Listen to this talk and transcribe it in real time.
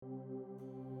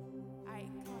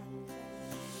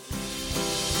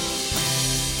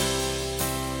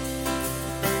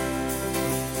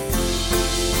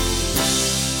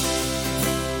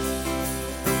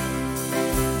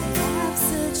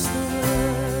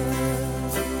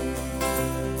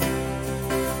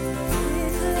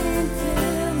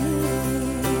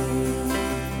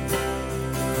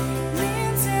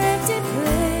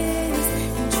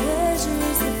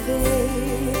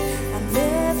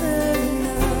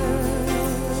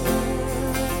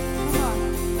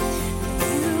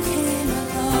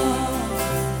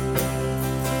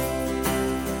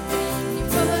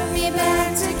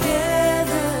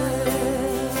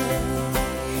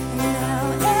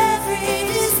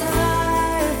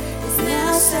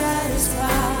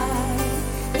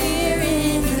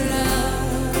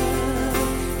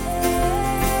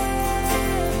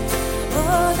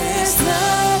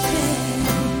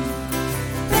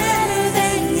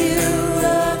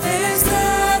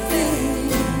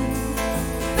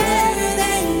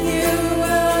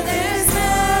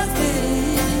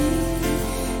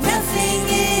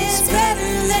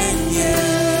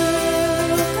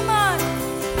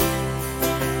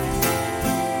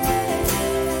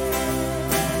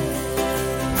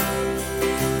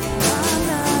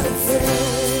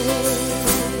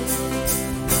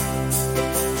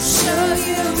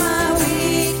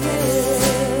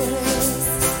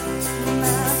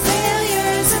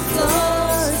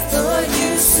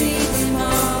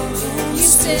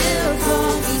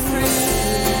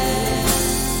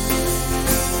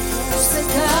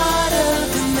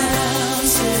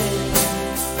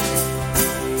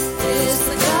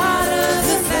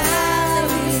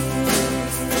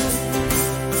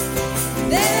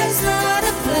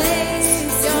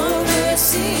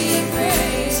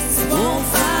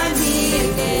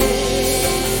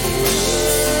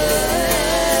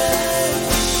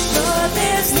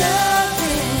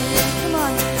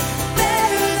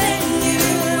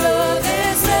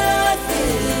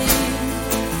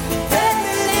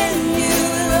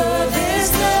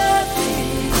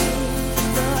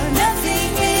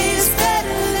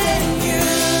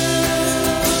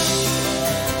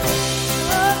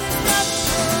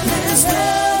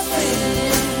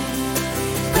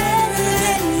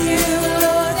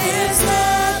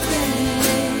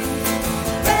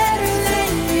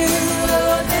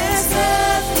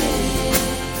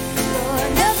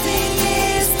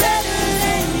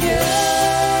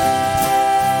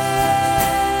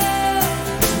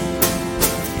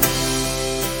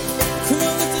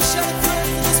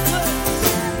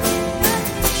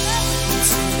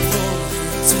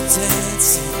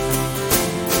dancing.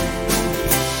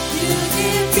 You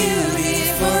give beauty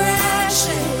for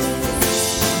ashes.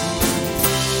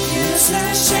 You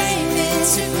turn shame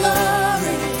into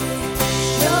glory.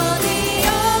 You're the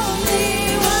only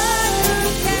one who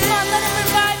can. Come on, let him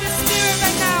revive your spirit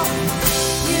right now.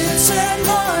 You turn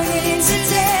mourning to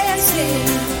dancing.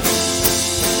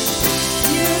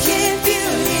 You give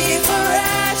beauty for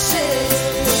ashes.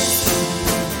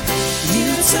 You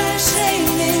turn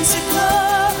shame into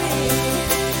glory.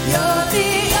 You're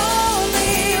the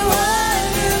only one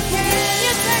who can.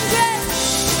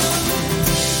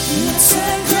 You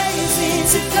turn grace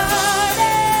into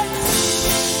gardens.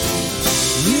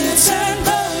 You turn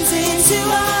bones into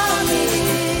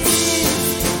armies.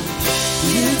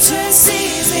 You turn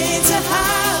seas into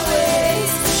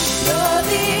highways. You're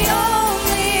the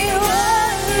only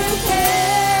one who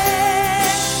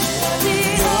can. You're the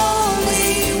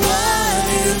only one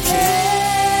who can.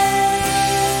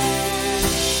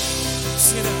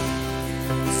 Sing it out.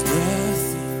 There's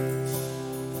nothing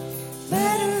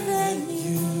better than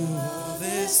you. Oh,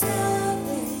 there's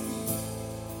nothing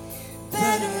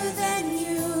better than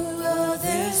you. Oh,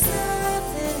 there's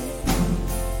nothing.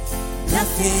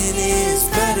 Nothing is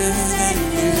better than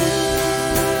you.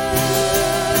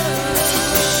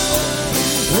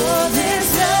 Oh,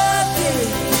 there's nothing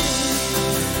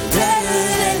better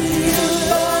than you.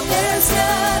 Oh, there's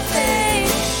nothing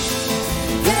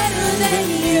better than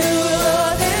you.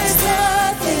 Oh, there's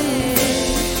nothing.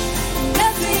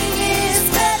 Nothing is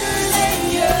better than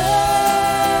you.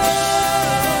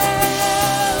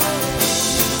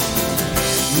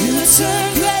 You turn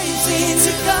graves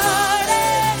into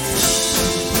gardens.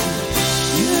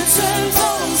 You turn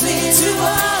bones into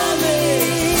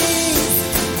armies.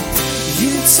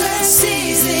 You turn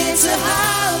seas into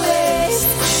highways.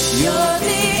 You're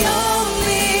the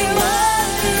only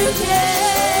one who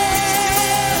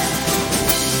can.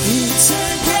 You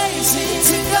turn graves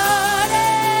into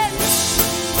gardens.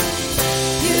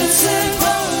 You turn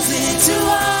bones into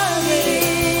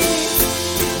armies.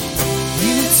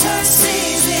 You turn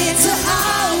seas into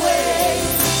highways.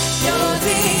 You're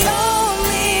the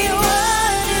only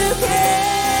one who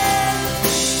can.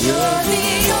 You're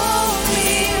the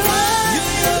only one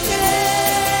who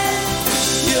can.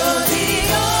 You're the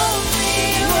only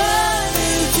one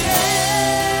who can.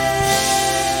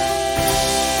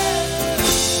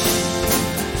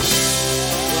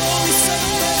 Glory,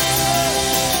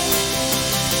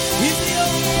 He's the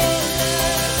only one.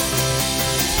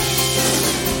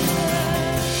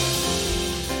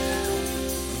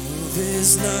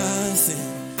 There's nothing,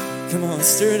 come on,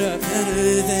 stir it up,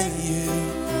 better than you.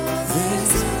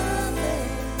 There's nothing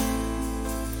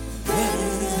better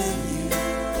than you.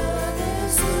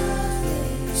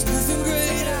 There's nothing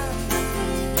greater.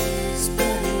 It's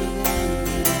better than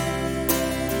you.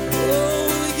 Oh,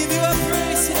 we give you our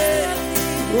praise today.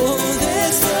 Oh,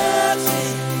 there's nothing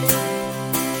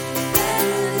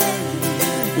better than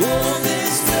you. Oh,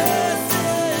 there's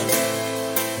nothing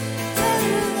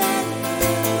better than you.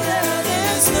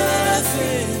 There's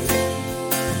nothing.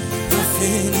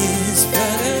 Nothing is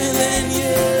better than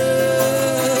you.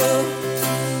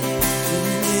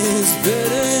 Nothing is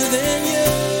better than you.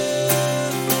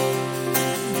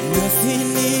 Nothing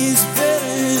is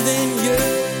better than you.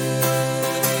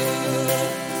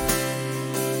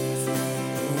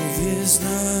 Oh, there's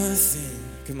nothing.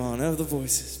 Come on, out of the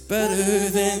voices. Better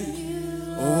than you.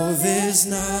 Oh, there's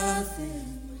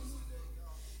nothing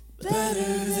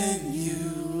better than you.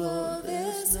 Oh,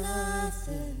 there's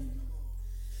nothing.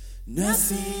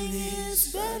 Nothing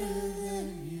is better than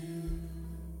you.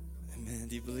 Amen.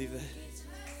 Do you believe that?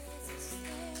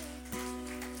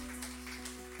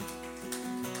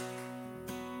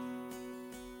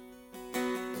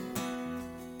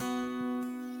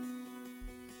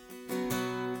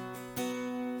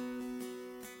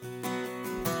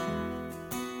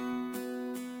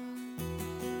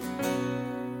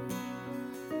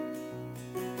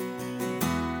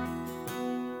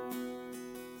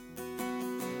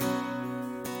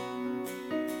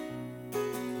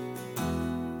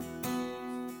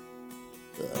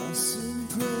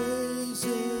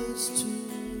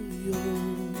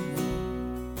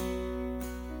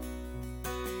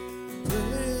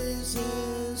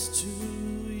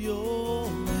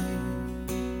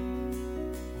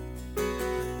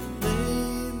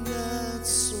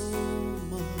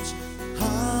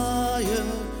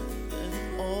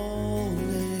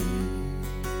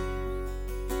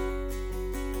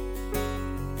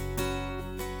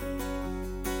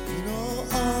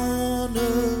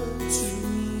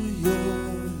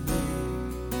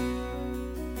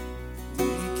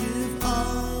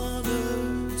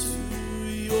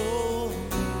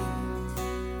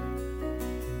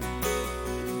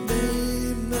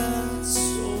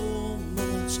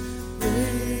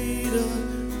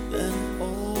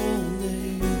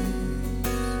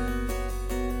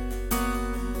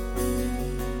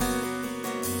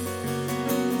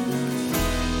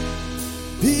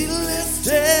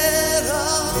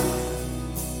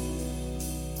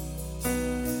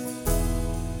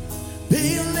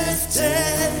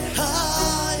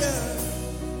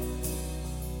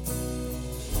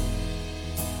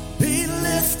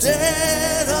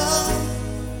 lifted up,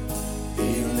 be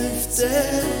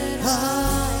lifted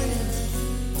higher.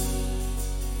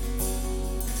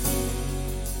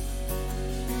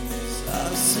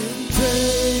 I sing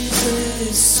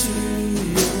praises to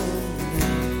your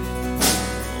name.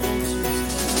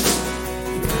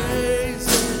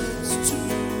 Praises to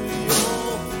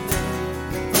your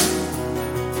name.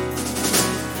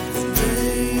 The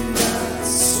name that's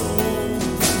so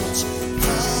much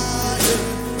higher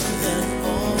than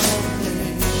all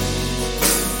names.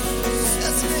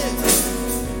 That's it.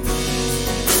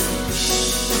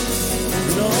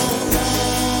 And all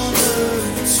honor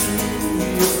to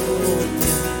your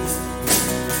name.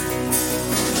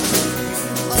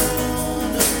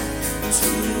 Honor to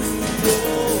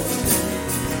your name.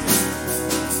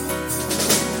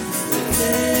 The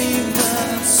name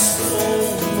that's so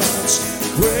much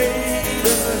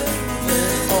greater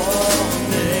than all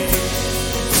names.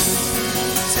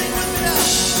 Sing with me now.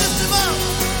 Lift him up.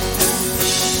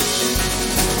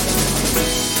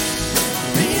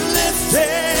 Be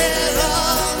lifted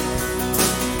up.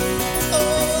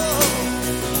 Oh,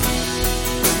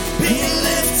 be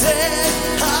lifted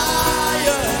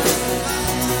higher.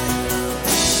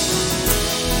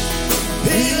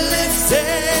 Be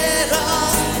lifted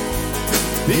up.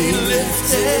 Be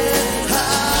lifted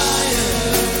higher.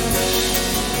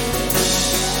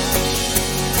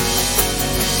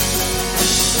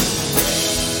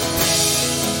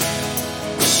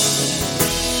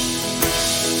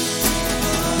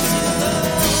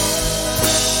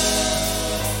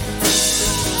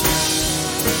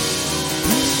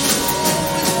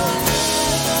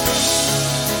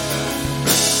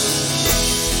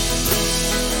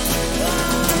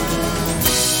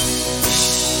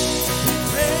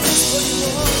 Praise for you,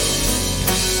 Lord.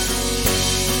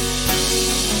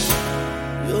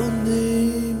 Your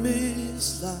name is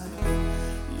life.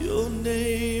 Your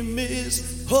name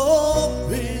is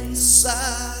hope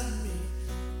inside me.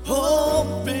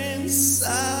 Hope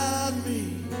inside me.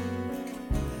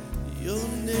 Your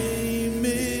name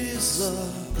is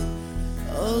love.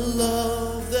 A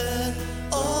love that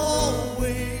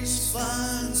always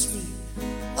finds me.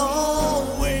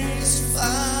 Always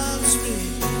finds me.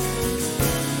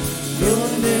 Your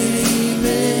name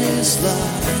is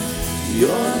life.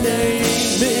 Your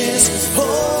name is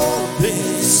hope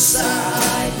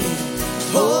inside me.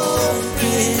 Hope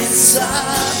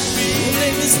inside me. Your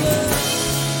name is love.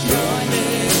 Your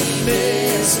name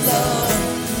is love.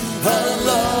 A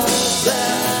love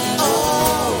that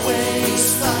always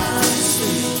finds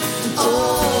me.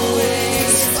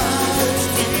 Always finds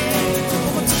me.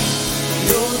 One more time.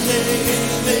 Your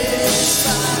name is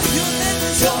life.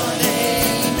 Your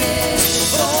name is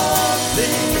hope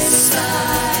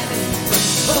inside me.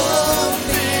 Hope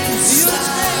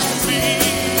inside me.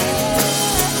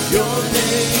 Your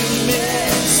name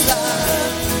is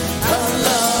love. A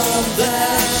love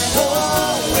that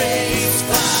always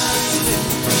finds me.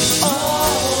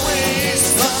 Always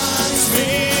finds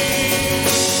me.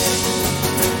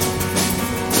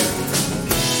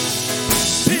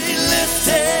 Be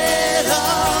lifted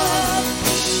up.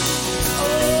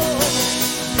 Oh,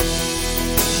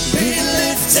 be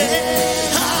lifted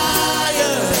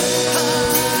higher,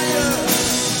 higher.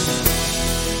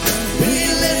 Be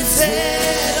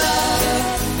lifted up.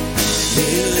 Be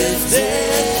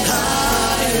lifted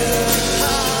higher,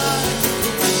 higher,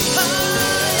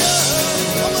 higher.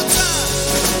 One more time.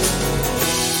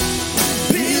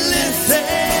 Be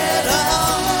lifted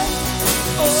up.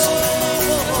 Oh,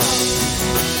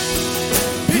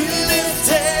 be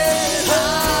lifted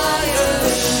higher.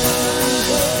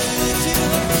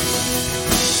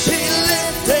 Be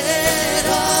lifted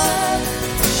up.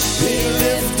 Be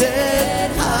lifted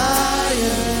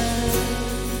higher.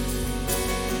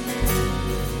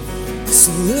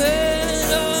 So let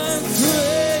our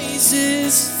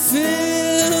praises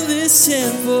fill this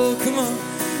temple. Come on.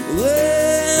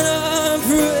 Let our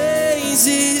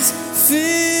praises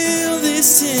fill this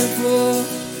temple.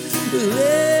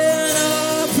 Let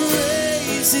our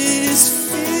praises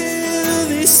fill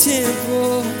this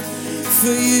temple.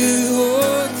 For you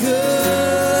are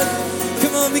good.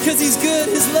 Come on, because he's good,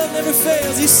 his love never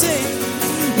fails. You sing.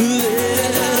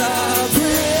 Let our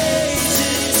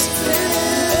praises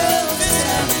fill this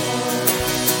temple.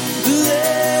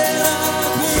 Let our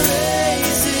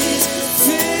praises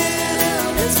fill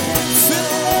this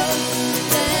temple.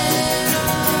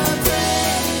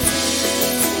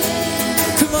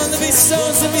 Come on, let me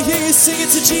songs, let me hear you sing it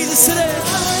to Jesus today.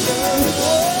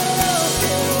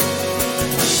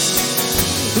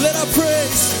 Let our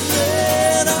praise,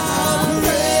 let our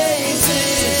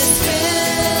praises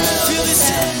fill this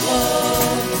temple.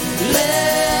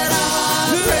 Let our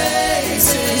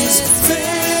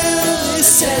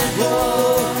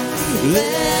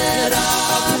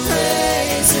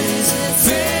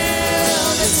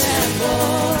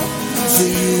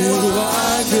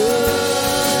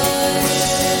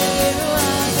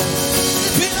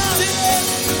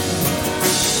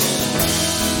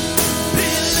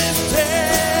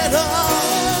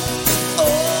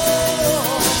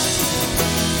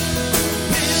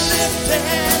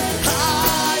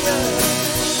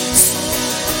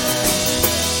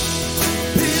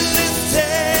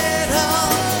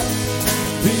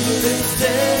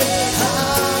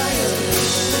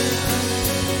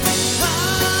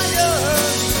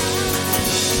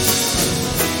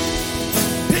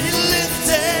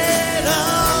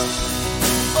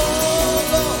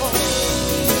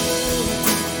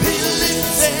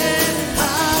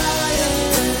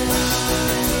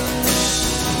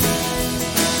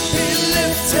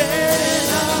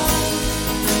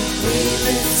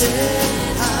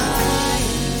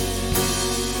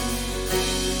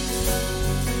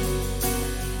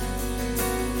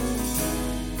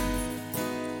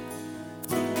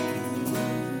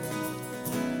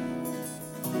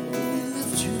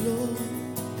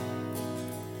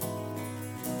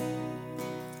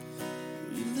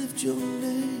your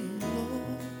name,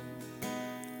 Lord.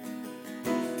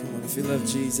 Come on, if you love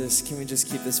Jesus, can we just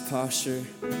keep this posture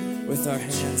with our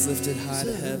hands lifted high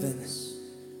to heaven?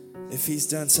 If he's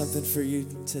done something for you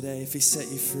today, if he set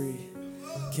you free,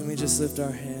 can we just lift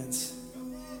our hands?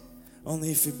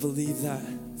 Only if you believe that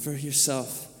for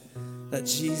yourself, that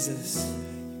Jesus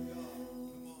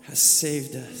has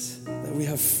saved us, that we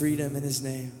have freedom in his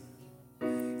name.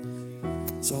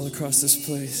 It's all across this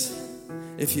place.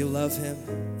 If you love him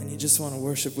and you just want to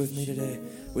worship with me today,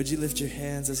 would you lift your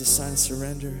hands as a sign of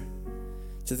surrender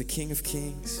to the King of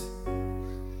Kings?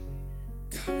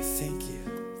 God, we thank you.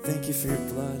 Thank you for your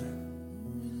blood.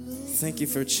 Thank you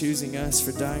for choosing us,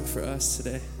 for dying for us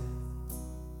today.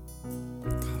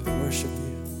 God, we worship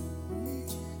you.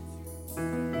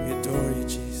 We adore you,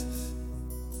 Jesus.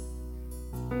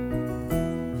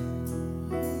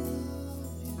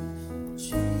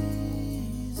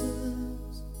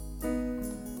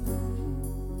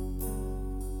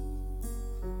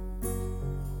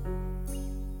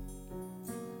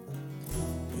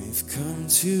 We've come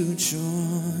to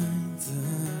join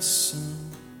the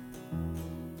sun,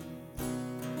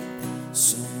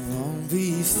 so long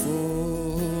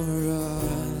before our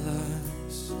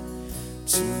lives,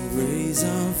 to raise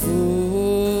our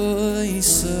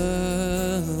voice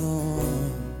along,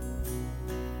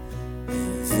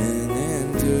 heaven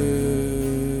and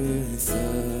earth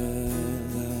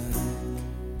alike.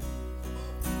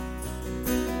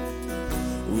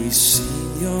 We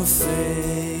sing your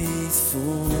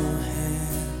faithful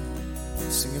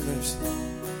hand, sing your mercy,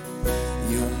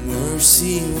 your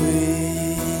mercy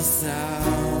without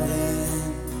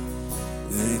end,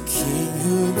 the King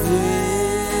who bled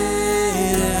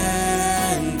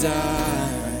and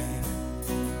died,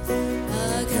 a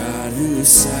God who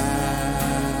sacrificed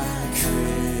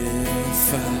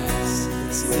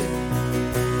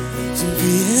to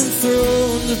be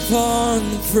enthroned upon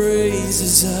the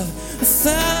praises of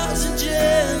 1,000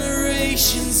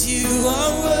 generations. You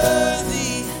are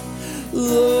worthy,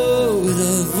 Lord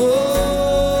of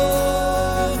all.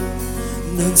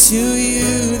 And unto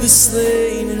you, the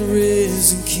slain and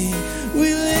risen King,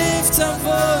 we lift our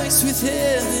voice with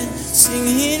heaven,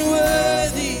 singing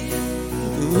worthy,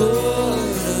 Lord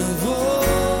of all.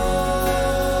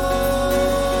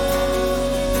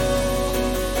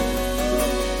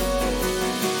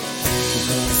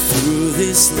 Through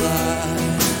this life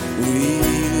we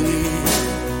lead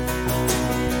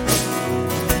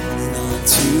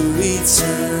unto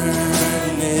eternity.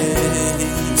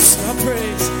 Sing our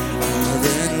praise, our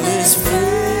endless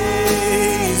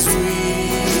praise we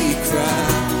cry.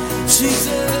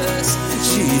 Jesus,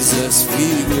 Jesus be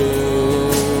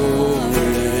glorified.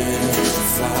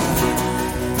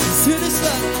 Through this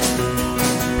life,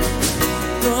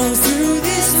 oh, through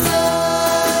this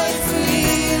life we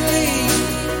lead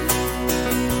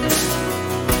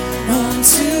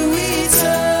unto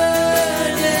eternity.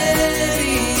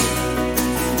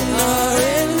 Our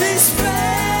endless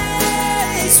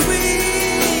praise we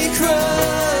cry.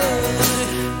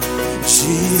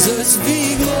 Jesus be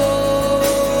glorified.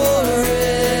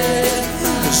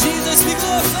 Jesus be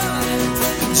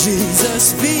glorified. Jesus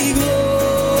be glorified.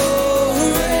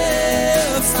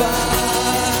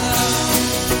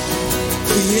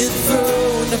 Be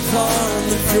enthroned upon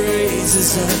the praises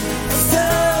of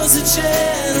 1,000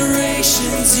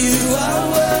 generations. You are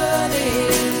worthy,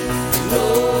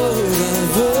 Lord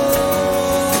of all.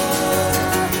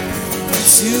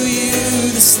 To you,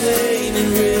 the slain and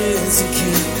risen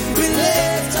King, we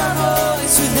lift our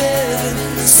voice with heaven,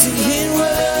 singing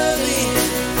worthy,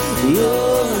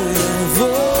 Lord of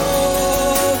all.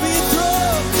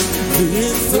 Be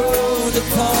enthroned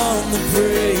upon the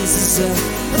praises of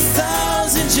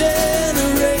 1,000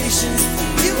 generations.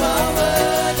 You are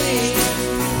worthy,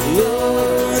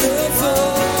 Lord of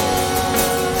all.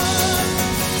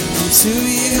 To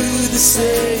you, the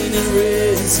slain and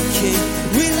risen King,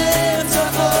 we lift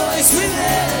our voice with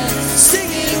heaven,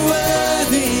 singing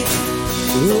worthy,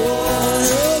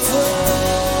 Lord of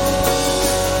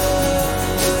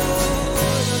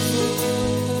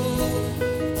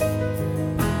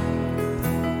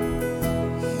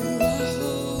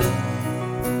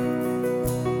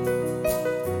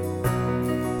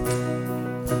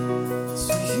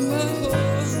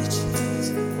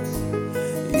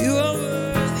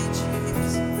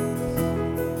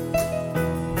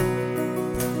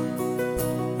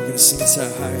sing this our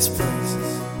highest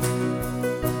praises.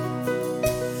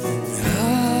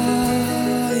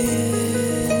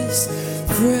 Highest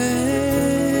praises,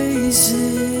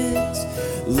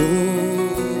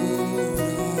 Lord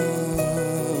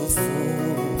of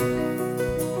all.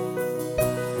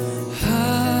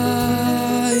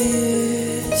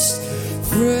 Highest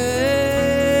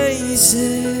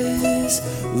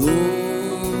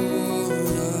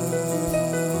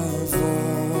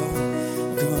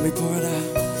on, we pour it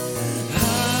out.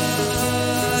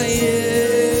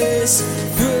 Highest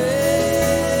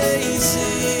praises,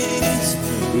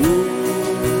 Lord.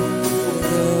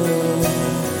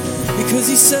 Because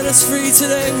He set us free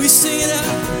today, we sing it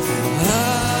out.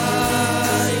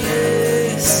 Highest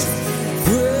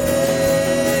praises,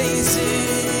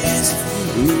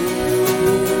 Lord.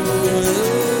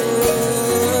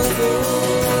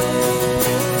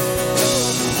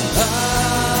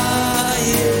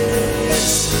 Highest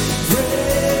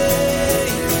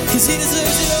praise, 'cause He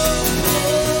deserves it all.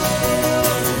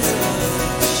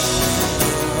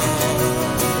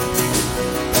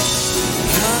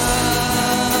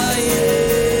 Highest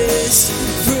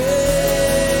praises,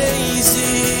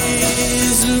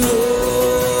 Lord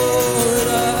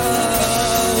of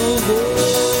all.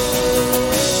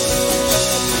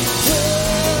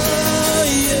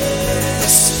 Highest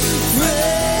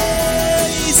praises,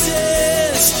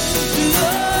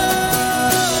 Lord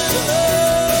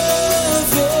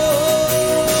of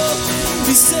all.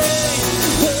 We say,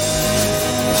 highest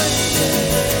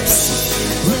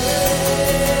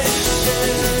praise,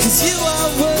 'cause You are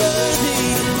worthy,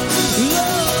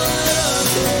 Lord of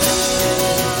all.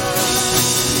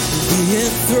 Be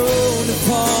enthroned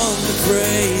upon the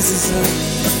praises of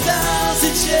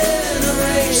 1,000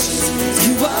 generations.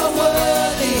 You are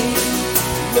worthy,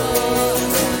 Lord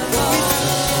of all.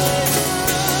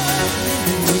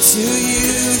 To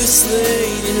You, the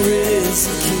slain and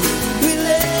risen King, we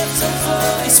lift our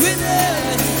voice with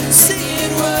heaven,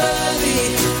 singing worthy,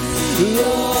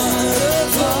 Lord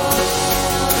of all.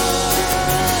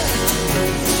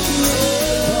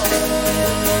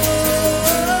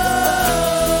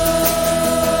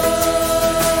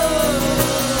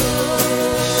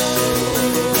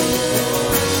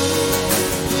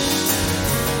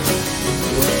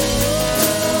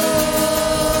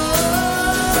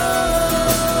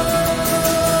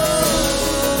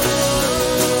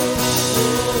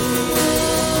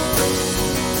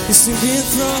 Yes, be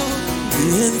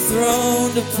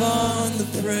enthroned upon the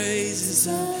praises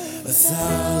of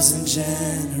 1,000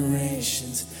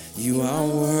 generations. You are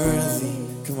worthy.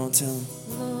 Come on, tell Him.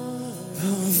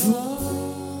 Of all.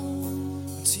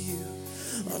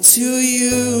 Unto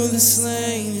You, the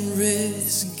slain and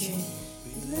risen King.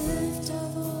 We lift our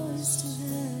voice to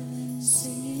heaven,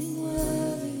 singing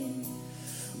worthy,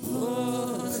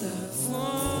 Lord of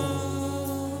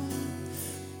all,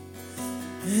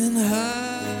 and highest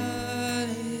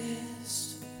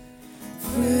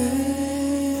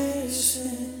praises.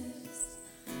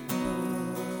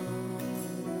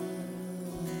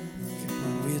 Come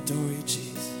on, we adore You,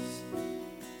 Jesus.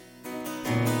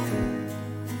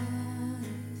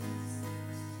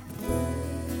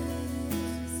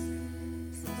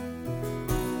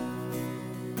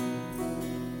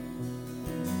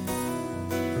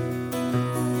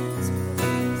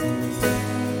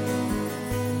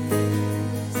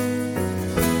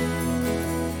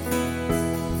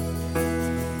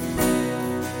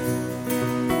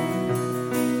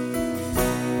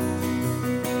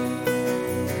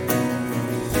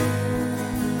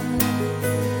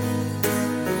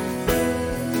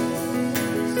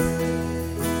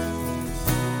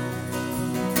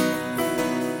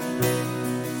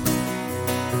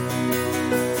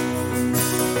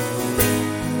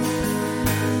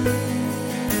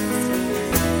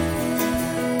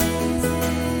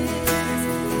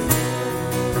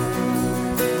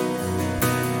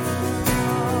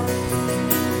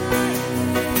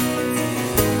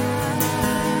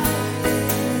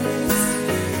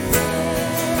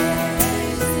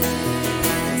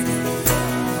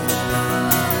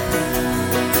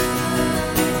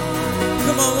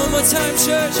 One more time,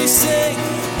 church, you sing.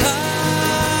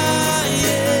 Highest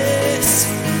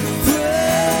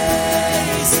praises.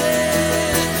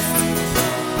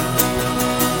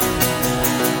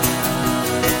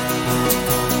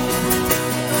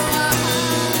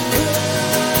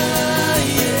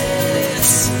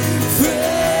 Highest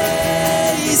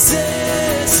praises,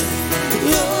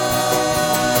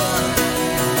 Lord.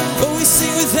 Oh, we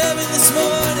sing with heaven this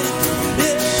morning.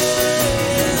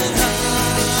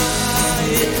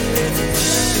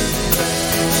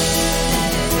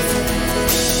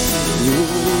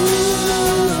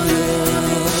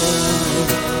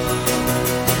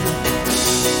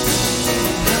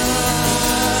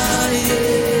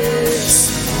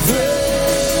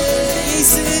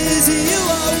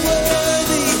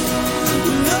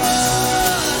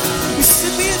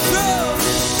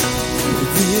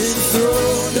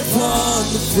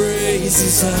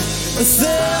 Praises of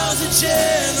 1,000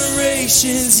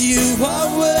 generations, You are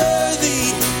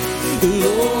worthy,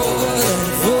 Lord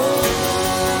of all.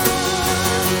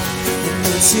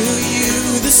 To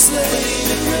you, the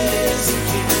slain and risen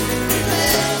King, we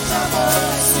lift our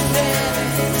voice in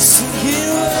heaven, singing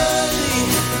worthy,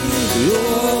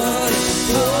 Lord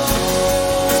of all.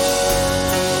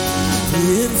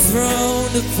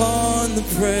 Enthroned upon the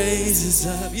praises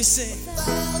of, you sing.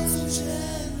 1,000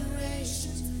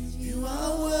 generations, you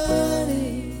are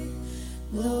worthy,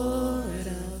 Lord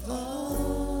of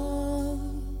all.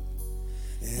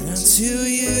 And unto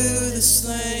you, the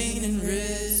slain and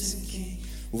risen King,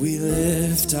 we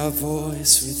lift our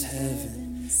voice with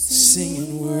heaven,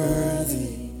 singing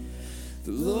worthy,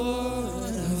 the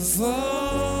Lord of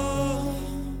all.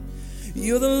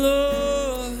 You're the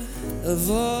Lord of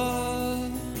all.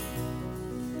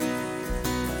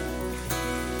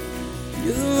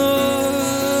 You're the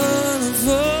Lord of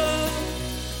all.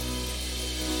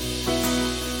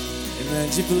 Amen.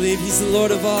 Do you believe He's the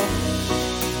Lord of all?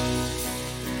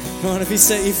 Come on, if He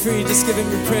set you free, just give Him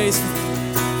your praise for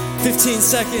 15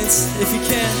 seconds if you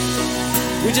can.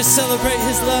 We just celebrate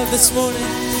His love this morning.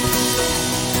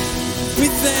 We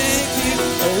thank you,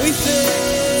 oh, we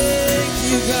thank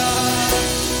you, God.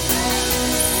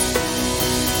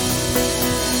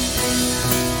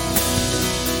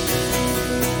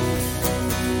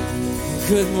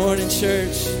 Good morning,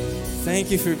 church.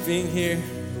 Thank you for being here.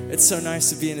 It's so nice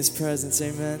to be in His presence,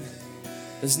 amen.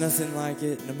 There's nothing like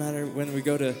it. No matter when we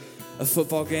go to a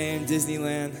football game,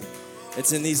 Disneyland,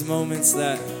 it's in these moments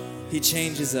that He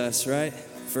changes us, right?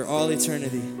 For all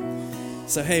eternity.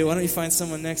 So hey, why don't you find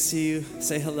someone next to you,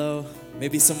 say hello.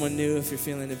 Maybe someone new if you're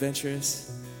feeling adventurous.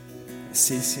 I'll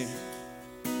see you soon.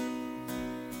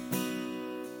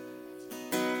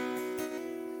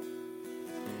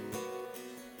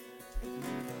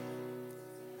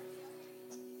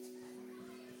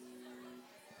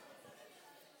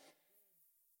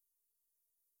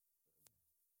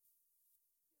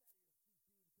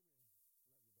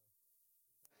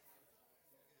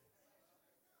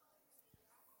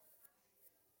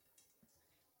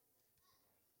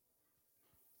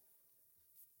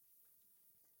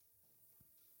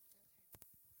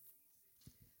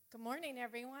 Good morning,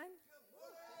 everyone.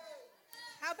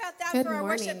 How about that Good for our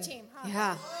morning. worship team? Huh?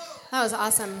 Yeah, that was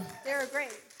awesome. They were great.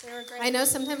 They were great. I know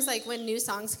sometimes like when new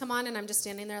songs come on and I'm just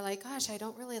standing there like, gosh, I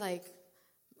don't really like,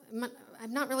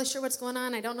 I'm not really sure what's going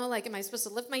on. I don't know, like, am I supposed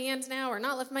to lift my hands now or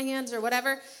not lift my hands or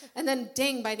whatever? And then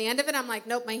dang, by the end of it, I'm like,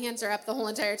 nope, my hands are up the whole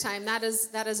entire time. That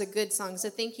is a good song.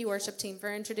 So thank you, worship team,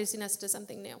 for introducing us to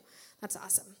something new. That's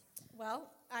awesome. Well,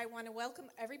 I want to welcome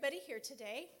everybody here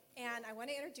today, and I want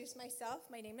to introduce myself.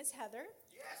 My name is Heather.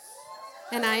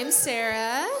 And I'm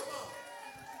Sarah.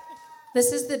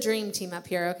 This is the dream team up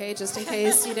here, okay? Just in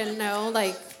case you didn't know,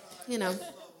 like, you know.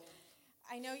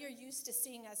 I know you're used to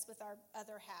seeing us with our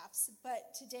other halves,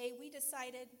 but today we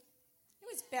decided it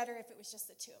was better if it was just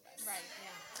the two of us. Right,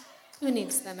 yeah. Who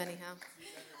needs them anyhow?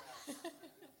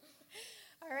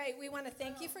 All right, we want to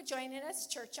thank you for joining us,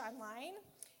 Church Online,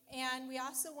 and we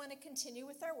also want to continue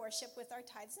with our worship with our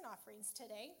tithes and offerings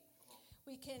today.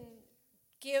 We can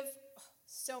give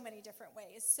so many different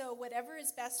ways, so whatever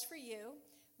is best for you.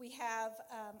 We have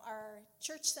our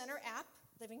Church Center app,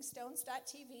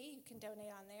 livingstones.tv. You can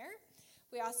donate on there.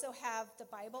 We also have the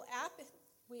Bible app.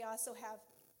 We also have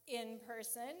in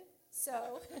person.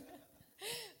 So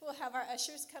we'll have our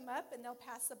ushers come up and they'll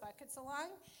pass the buckets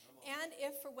along. And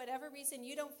if for whatever reason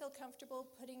you don't feel comfortable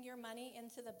putting your money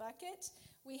into the bucket,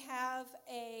 we have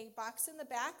a box in the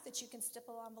back that you can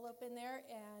stipple an envelope in there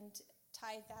and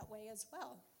tithe that way as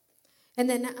well. And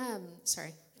then,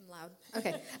 sorry, I'm loud.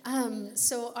 Okay.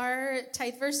 So our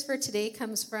tithe verse for today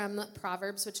comes from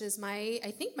Proverbs, which is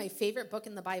I think my favorite book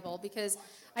in the Bible, because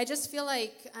I just feel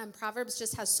like Proverbs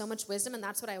just has so much wisdom, and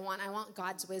that's what I want. I want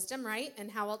God's wisdom, right? And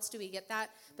how else do we get that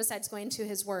besides going to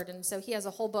His Word? And so He has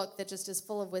a whole book that just is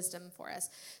full of wisdom for us.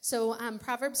 So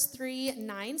Proverbs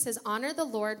 3:9 says, "Honor the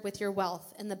Lord with your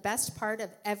wealth and the best part of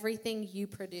everything you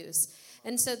produce."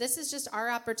 And so this is just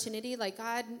our opportunity. Like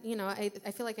God, you know, I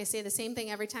feel like I say the same thing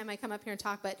every time I come up here and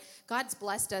talk, but God's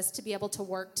blessed us to be able to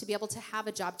work, to be able to have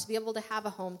a job, to be able to have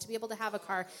a home, to be able to have a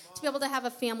car, to be able to have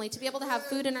a family, to be able to have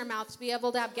food in our mouth, to be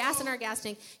able to have gas in our gas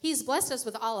tank. He's blessed us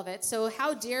with all of it. So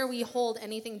how dare we hold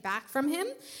anything back from Him?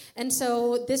 And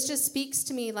so this just speaks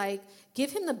to me like,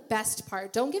 give Him the best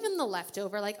part. Don't give Him the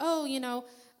leftover. Like, oh,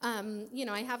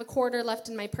 I have a quarter left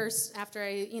in my purse after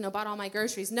I, bought all my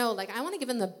groceries. No, like I want to give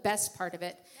Him the best part of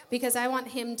it because I want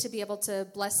Him to be able to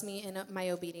bless me in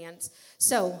my obedience.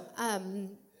 So,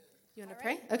 you want to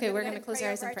pray? Okay, we're going to close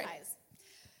our eyes and pray.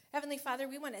 Heavenly Father,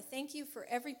 we want to thank You for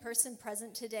every person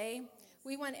present today.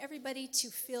 We want everybody to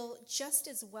feel just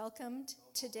as welcomed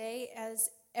today as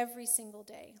every single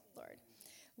day, Lord.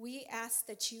 We ask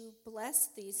that You bless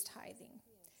these tithing.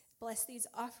 bless these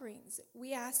offerings.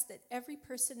 We ask that every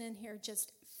person in here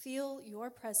just feel your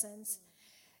presence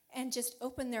and just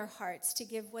open their hearts to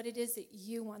give what it is that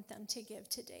you want them to give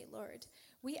today, Lord.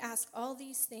 We ask all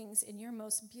these things in your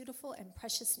most beautiful and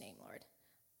precious name, Lord.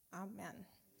 Amen.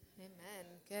 Amen.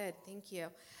 Good. Thank you.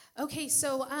 Okay,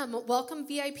 so welcome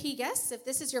VIP guests. If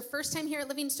this is your first time here at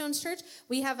Living Stones Church,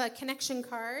 we have a connection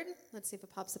card. Let's see if it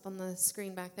pops up on the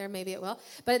screen back there. Maybe it will.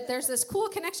 But there's this cool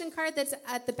connection card that's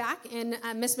at the back, and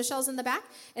Miss Michelle's in the back,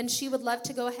 and she would love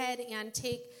to go ahead and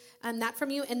take that from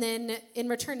you, and then in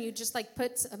return, you just like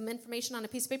put some information on a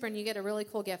piece of paper, and you get a really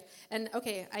cool gift. And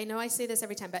okay, I know I say this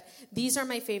every time, but these are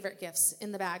my favorite gifts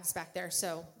in the bags back there,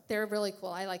 so they're really cool.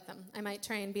 I like them. I might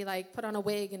try and be like, put on a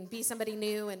wig and be somebody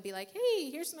new and be like, hey,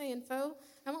 here's my info.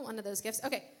 I want one of those gifts.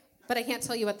 Okay, but I can't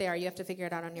tell you what they are. You have to figure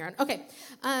it out on your own. Okay,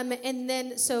 and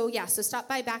then, so stop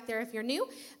by back there if you're new.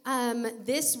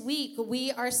 This week,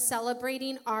 we are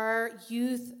celebrating our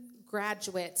youth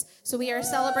graduates. So we are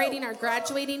celebrating our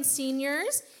graduating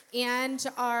seniors and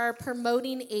our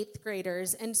promoting 8th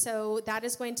graders. And so that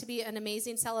is going to be an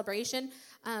amazing celebration.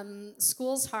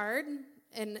 School's hard,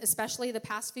 and especially the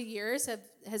past few years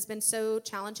has been so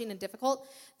challenging and difficult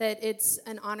that it's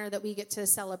an honor that we get to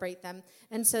celebrate them.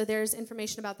 And so there's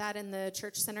information about that in the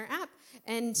Church Center app.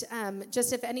 And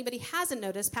just if anybody hasn't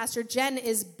noticed, Pastor Jen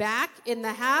is back in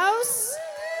the house.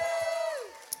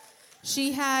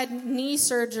 She had knee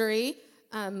surgery.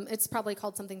 It's probably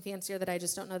called something fancier that I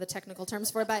just don't know the technical terms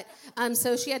for. But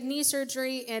so she had knee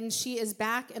surgery, and she is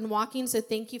back and walking. So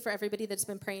thank you for everybody that's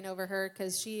been praying over her,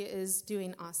 because she is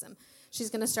doing awesome. She's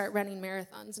going to start running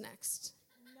marathons next.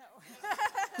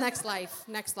 No.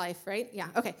 Next life, right? Yeah,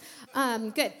 okay.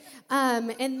 Good.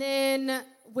 And then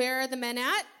where are the men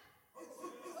at?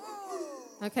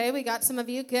 Okay, we got some of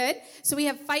you. Good. So we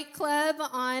have Fight Club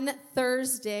on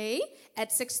Thursday at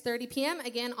 6:30 p.m.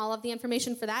 Again, all of the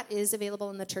information for that is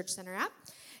available in the Church Center app.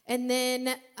 And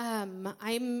then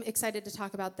I'm excited to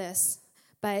talk about this,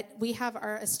 but we have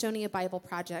our Estonia Bible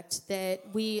project that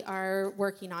we are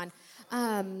working on.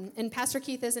 And Pastor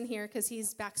Keith isn't here because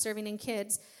he's back serving in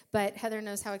kids, but Heather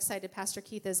knows how excited Pastor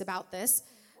Keith is about this.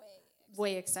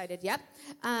 Way excited, yep.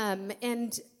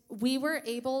 And we were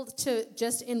able to,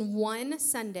 just in one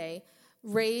Sunday,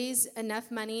 raise enough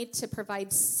money to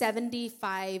provide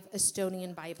 75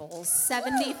 Estonian Bibles.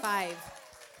 75.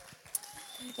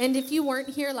 And if you weren't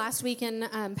here last weekend,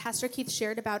 Pastor Keith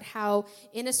shared about how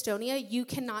in Estonia, you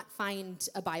cannot find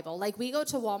a Bible. Like, we go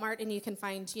to Walmart and you can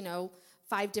find,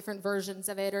 5 different versions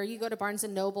of it, or you go to Barnes &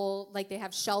 Noble, like they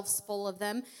have shelves full of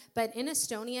them. But in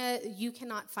Estonia, you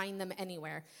cannot find them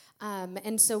anywhere.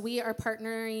 And so we are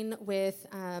partnering with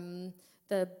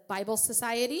the Bible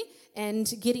Society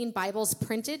and getting Bibles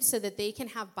printed so that they can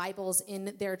have Bibles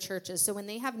in their churches. So when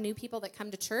they have new people that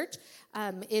come to church,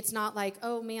 it's not like,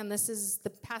 oh man, this is the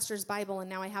pastor's Bible and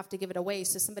now I have to give it away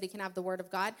so somebody can have the Word of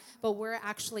God. But we're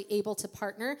actually able to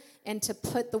partner and to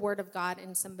put the Word of God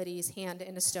in somebody's hand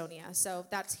in Estonia. So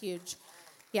that's huge.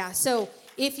 Yeah, so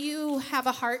if you have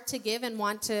a heart to give and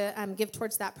want to give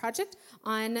towards that project,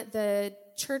 on the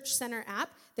Church Center app,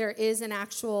 there is an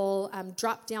actual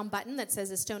drop-down button that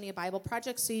says Estonia Bible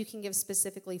Project, so you can give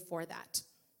specifically for that.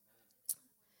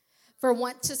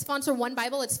 To sponsor one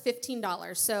Bible, it's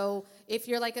 $15. So if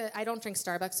you're like I don't drink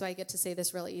Starbucks, so I get to say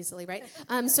this really easily, right?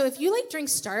 So if you drink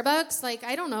Starbucks,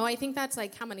 I don't know, I think that's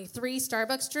how many? 3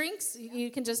 Starbucks drinks? You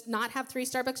can just not have 3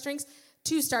 Starbucks drinks?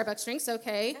 2 Starbucks drinks,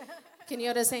 okay.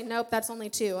 Kenyatta saying, nope, that's only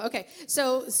 2. Okay,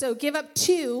 so give up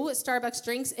 2 Starbucks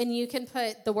drinks, and you can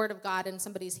put the Word of God in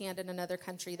somebody's hand in another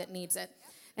country that needs it.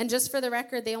 And just for the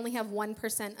record, they only have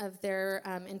 1% of their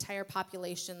entire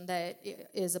population that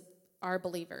are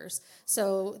believers.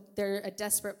 So they're a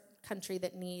desperate country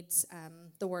that needs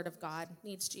the Word of God,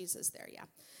 needs Jesus there, yeah.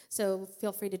 So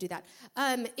feel free to do that.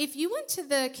 If you went to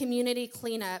the community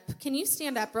cleanup, can you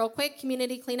stand up real quick?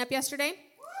 Community cleanup yesterday?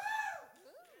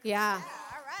 Yeah.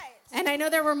 And I know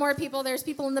there were more people. There's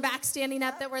people in the back standing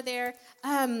up that were there.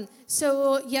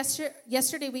 So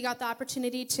yesterday we got the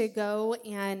opportunity to go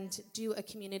and do a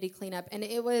community cleanup, and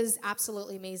it was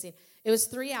absolutely amazing. It was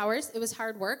 3 hours. It was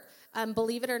hard work.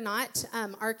 Believe it or not,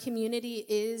 our community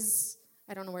is,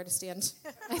 I don't know where to stand.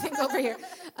 I think over here.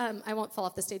 I won't fall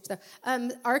off the stage, though.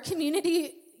 Our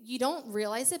community, you don't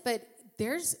realize it, but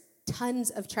there's tons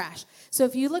of trash. So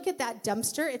if you look at that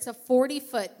dumpster, it's a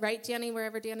 40-foot, right, Danny,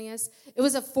 wherever Danny is? It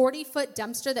was a 40-foot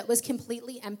dumpster that was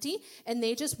completely empty, and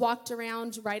they just walked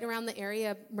around, right around the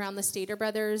area, around the Stater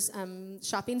Brothers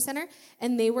shopping center,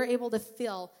 and they were able to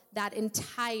fill that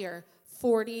entire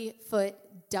 40-foot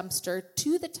dumpster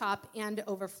to the top and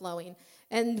overflowing.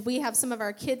 And we have some of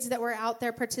our kids that were out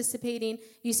there participating.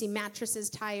 You see mattresses,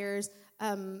 tires,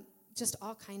 just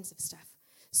all kinds of stuff.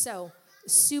 So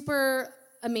super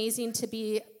amazing to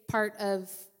be part of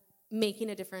making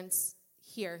a difference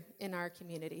here in our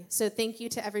community. So thank you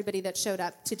to everybody that showed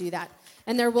up to do that.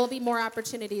 And there will be more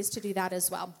opportunities to do that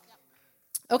as well.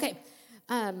 Okay.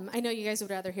 I know you guys would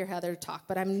rather hear Heather talk,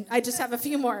 but I just have a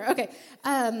few more. Okay.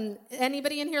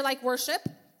 Anybody in here like worship?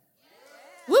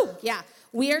 Woo, yeah.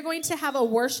 We are going to have a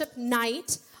worship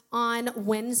night on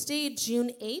Wednesday,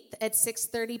 June 8th at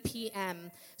 6:30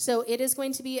 p.m. So it is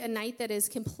going to be a night that is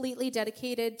completely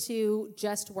dedicated to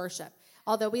just worship.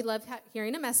 Although we love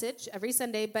hearing a message every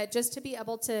Sunday, but just to be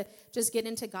able to just get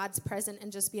into God's presence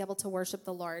and just be able to worship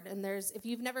the Lord. And if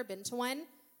you've never been to one,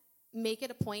 make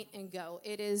it a point and go.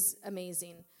 It is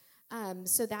amazing.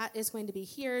 So that is going to be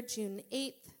here, June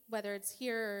 8th, whether it's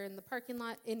here or in the parking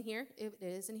lot, in here. It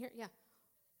is in here, yeah.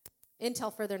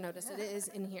 Until further notice, it is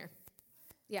in here.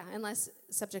 Yeah, unless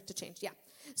subject to change, yeah.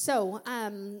 So,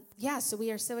 so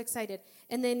we are so excited.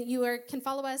 And then you can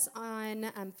follow us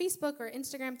on Facebook or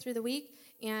Instagram through the week.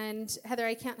 And Heather,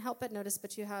 I can't help but notice,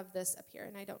 but you have this up here,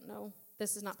 and I don't know.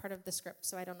 This is not part of the script,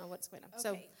 so I don't know what's going on. Okay.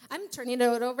 So I'm turning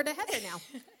it over to Heather now.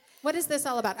 What is this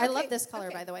all about? Okay. I love this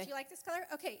color, by the way. Do you like this color?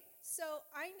 Okay, so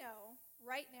I know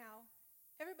right now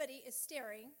everybody is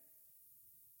staring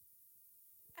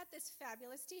at this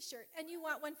fabulous t-shirt, and you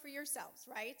want one for yourselves,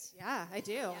 right? Yeah, I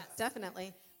do. Yes.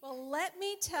 Definitely. Well, let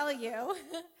me tell you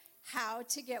how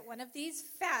to get one of these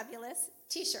fabulous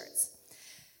t-shirts.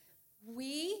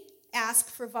 We ask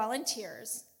for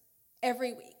volunteers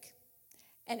every week.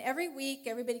 And every week,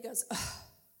 everybody goes, oh,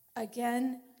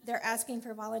 again, they're asking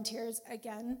for volunteers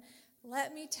again.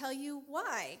 Let me tell you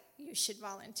why you should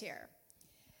volunteer.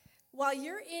 While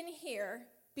you're in here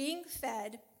being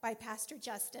fed by Pastor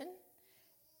Justin,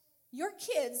 your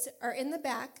kids are in the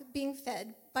back being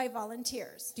fed by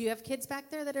volunteers. Do you have kids back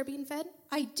there that are being fed?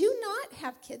 I do not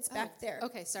have kids back there.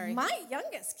 Okay, sorry. My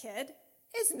youngest kid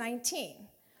is 19.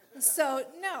 So,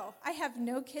 no, I have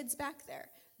no kids back there.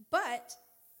 But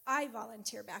I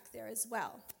volunteer back there as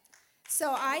well.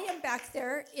 So I am back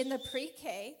there in the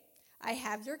pre-K. I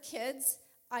have your kids.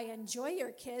 I enjoy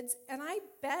your kids. And I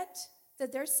bet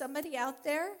that there's somebody out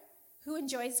there who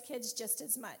enjoys kids just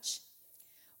as much.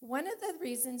 One of the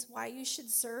reasons why you should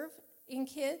serve in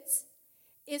kids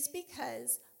is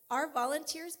because our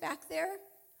volunteers back there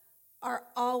are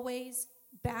always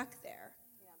back there.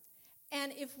 Yeah.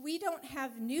 And if we don't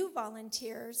have new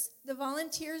volunteers, the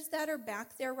volunteers that are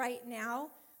back there right now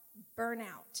burn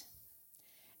out.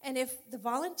 And if the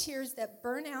volunteers that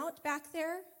burn out back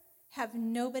there have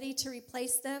nobody to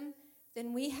replace them,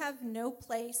 then we have no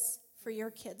place for your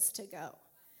kids to go.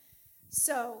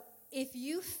 So if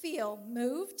you feel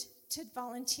moved to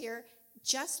volunteer,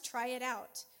 just try it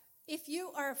out. If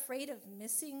you are afraid of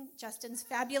missing Justin's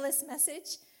fabulous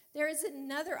message, there is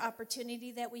another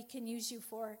opportunity that we can use you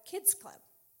for, Kids Club.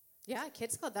 Yeah,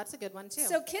 Kids Club, that's a good one too.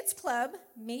 So Kids Club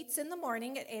meets in the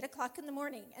morning at 8 o'clock in the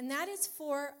morning, and that is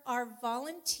for our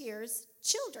volunteers'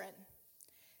 children.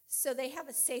 So they have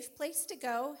a safe place to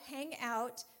go, hang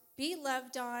out, be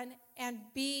loved on, and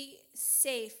be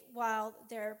safe while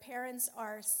their parents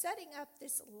are setting up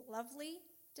this lovely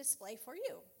display for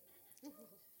you.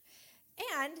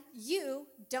 And you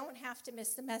don't have to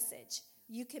miss the message.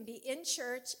 You can be in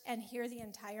church and hear the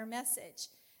entire message.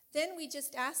 Then we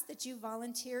just ask that you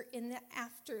volunteer in the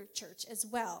after church as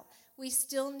well. We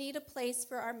still need a place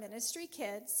for our ministry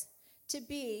kids to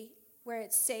be where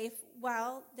it's safe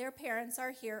while their parents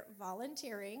are here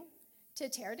volunteering to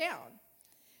tear down.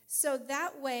 So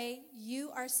that way,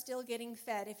 you are still getting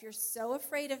fed. If you're so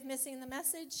afraid of missing the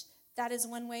message, that is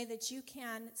one way that you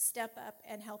can step up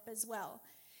and help as well.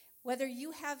 Whether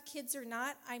you have kids or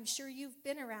not, I'm sure you've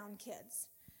been around kids.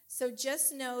 So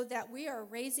just know that we are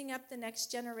raising up the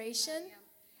next generation.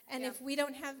 And if we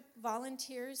don't have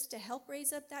volunteers to help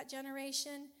raise up that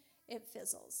generation, it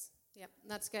fizzles. Yep,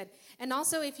 that's good. And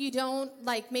also, if you don't,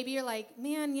 maybe you're like,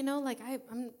 man,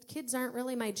 kids aren't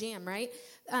really my jam, right?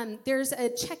 There's a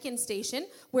check-in station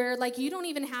where, you don't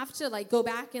even have to, go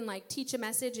back and, teach a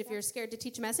message if you're scared to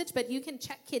teach a message, but you can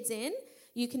check kids in.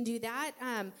 You can do that.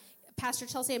 Pastor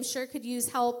Chelsea, I'm sure, could use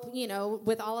help,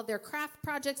 with all of their craft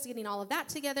projects, getting all of that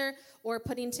together, or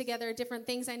putting together different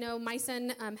things. I know my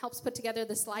son helps put together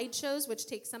the slideshows, which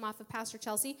takes some off of Pastor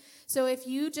Chelsea. So if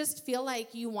you just feel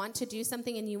like you want to do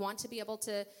something and you want to be able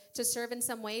to serve in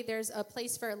some way, there's a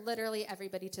place for literally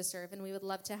everybody to serve, and we would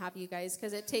love to have you guys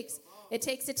because it takes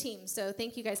a team. So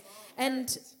thank you guys.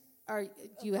 And do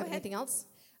you have anything else?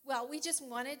 Well, we just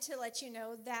wanted to let you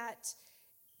know that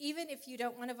even if you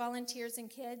don't want to volunteers in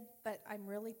Kid, but I'm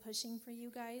really pushing for you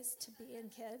guys to be in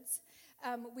Kids,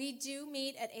 we do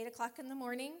meet at 8 o'clock in the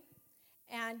morning,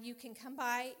 and you can come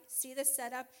by, see the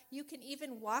setup. You can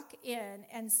even walk in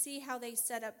and see how they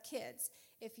set up kids.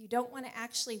 If you don't want to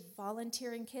actually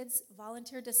volunteer in kids,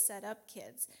 volunteer to set up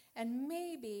kids. And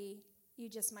maybe you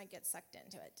just might get sucked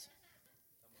into it.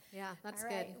 Yeah, that's All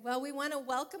good. right. Well, we want to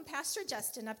welcome Pastor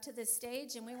Justin up to this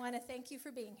stage, and we want to thank you for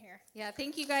being here. Yeah,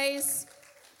 thank you guys.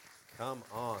 Come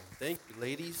on. Thank you,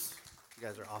 ladies. You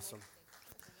guys are awesome.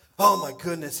 Oh, my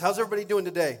goodness. How's everybody doing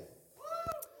today?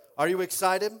 Are you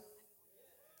excited?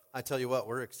 I tell you what,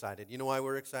 we're excited. You know why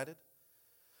we're excited?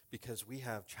 Because we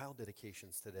have child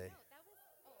dedications today.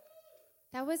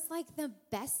 That was like the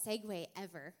best segue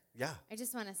ever. Yeah. I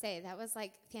just want to say that was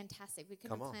like fantastic. We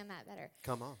couldn't Come on. have planned that better.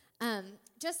 Come on.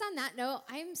 Just on that note,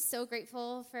 I'm so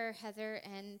grateful for Heather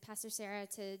and Pastor Sarah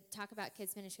to talk about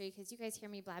kids ministry because you guys hear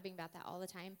me blabbing about that all the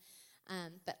time.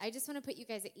 But I just want to put you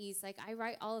guys at ease. Like, I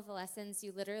write all of the lessons.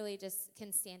 You literally just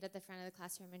can stand at the front of the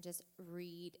classroom and just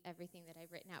read everything that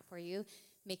I've written out for you.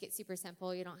 Make it super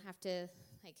simple. You don't have to,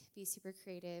 like, be super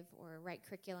creative or write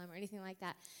curriculum or anything like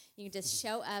that. You can just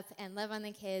show up and love on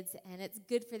the kids, and it's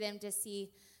good for them to see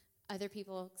other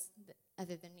people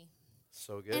other than me.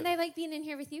 So good. And I like being in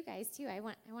here with you guys, too. I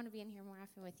want to be in here more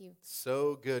often with you.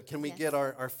 So good. Can we Yes. get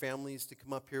our families to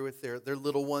come up here with their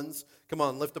little ones? Come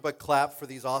on, lift up a clap for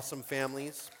these awesome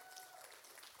families.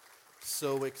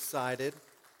 So excited.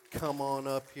 Come on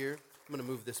up here. I'm going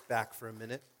to move this back for a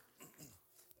minute.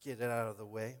 Get it out of the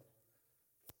way.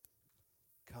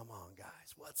 Come on,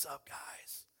 guys. What's up,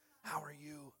 guys? How are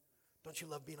you? Don't you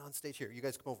love being on stage? Here, you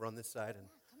guys come over on this side, and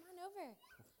Come on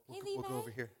over. we'll go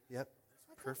over here. Yep.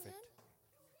 What's Perfect. Up, man?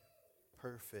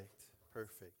 Perfect.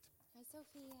 Perfect. Hi,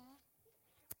 Sophia.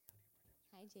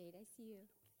 Hi, Jade. I see you.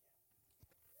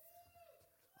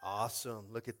 Awesome.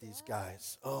 Look at these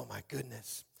guys. Oh, my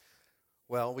goodness.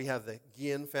 Well, we have the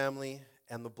Guillen family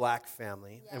and the Black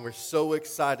family, and we're so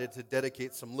excited to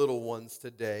dedicate some little ones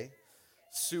today.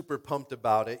 Super pumped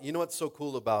about it. You know what's so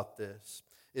cool about this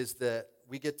is that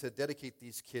we get to dedicate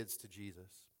these kids to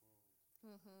Jesus.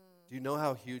 Do you know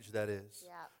how huge that is?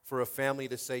 Yeah. For a family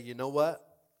to say, you know what?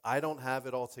 I don't have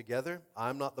it all together.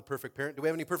 I'm not the perfect parent. Do we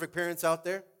have any perfect parents out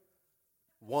there?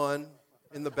 One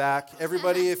in the back.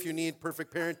 Everybody, if you need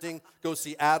perfect parenting, go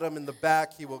see Adam in the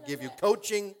back. He will give you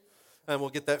coaching, and we'll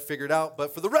get that figured out.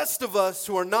 But for the rest of us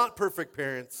who are not perfect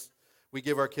parents, we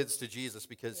give our kids to Jesus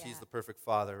because he's the perfect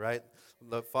father, right?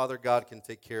 The Father God can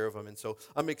take care of them. And so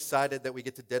I'm excited that we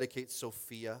get to dedicate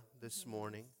Sophia this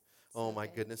morning. Oh, my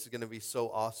goodness. It's going to be so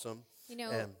awesome. You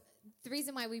know, And the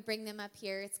reason why we bring them up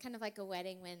here, it's kind of like a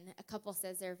wedding when a couple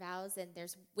says their vows and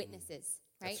there's witnesses,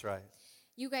 right? that's right.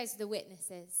 You guys are the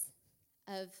witnesses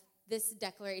of this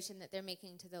declaration that they're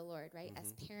making to the Lord, right?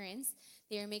 As parents,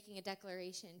 they are making a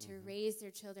declaration to raise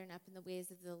their children up in the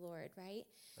ways of the Lord, right?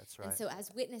 That's right. And so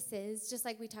as witnesses, just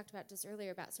like we talked about just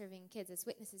earlier about serving kids, as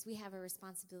witnesses, we have a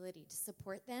responsibility to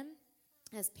support them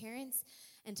as parents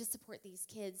and to support these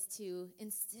kids to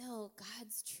instill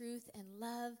God's truth and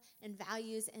love and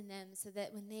values in them so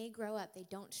that when they grow up, they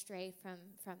don't stray from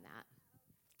that.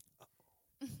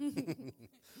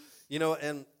 You know,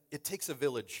 and it takes a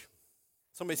village.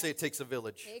 Somebody say it takes a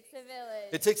village. Takes a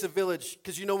village. It takes a village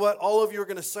because you know what? All of you are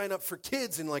going to sign up for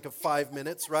kids in like 5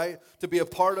 minutes, right? To be a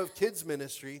part of kids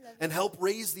ministry and help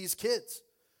raise these kids.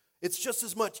 It's just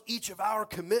as much each of our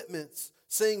commitments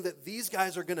saying that these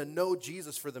guys are going to know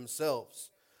Jesus for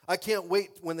themselves. I can't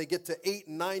wait when they get to 8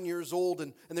 and 9 years old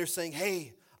and they're saying,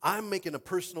 hey, I'm making a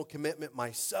personal commitment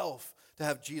myself to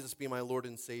have Jesus be my Lord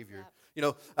and Savior. Yep. You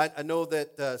know, I know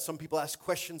that some people ask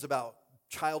questions about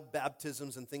child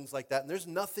baptisms and things like that. And there's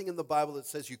nothing in the Bible that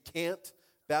says you can't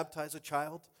baptize a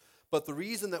child. But the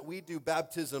reason that we do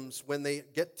baptisms when they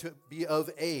get to be of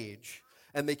age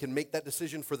and they can make that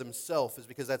decision for themselves is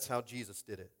because that's how Jesus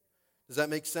did it. Does that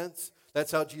make sense?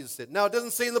 That's how Jesus did it. Now, it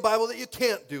doesn't say in the Bible that you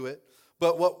can't do it.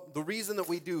 But the reason that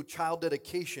we do child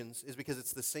dedications is because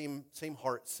it's the same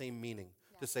heart, same meaning.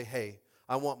 To say, hey,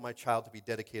 I want my child to be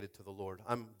dedicated to the Lord.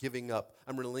 I'm giving up.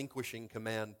 I'm relinquishing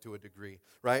command to a degree,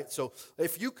 right? So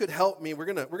if you could help me, we're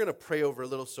gonna pray over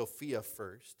little Sophia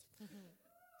first.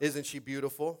 Isn't she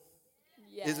beautiful?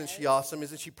 Yes. Isn't she awesome?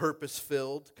 Isn't she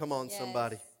purpose-filled? Come on,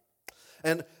 somebody.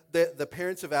 And the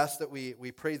parents have asked that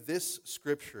we pray this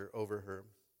scripture over her.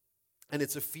 And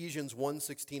it's Ephesians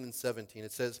 1:16 and 17.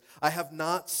 It says, I have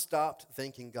not stopped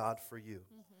thanking God for you.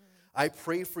 I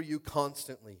pray for you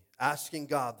constantly, asking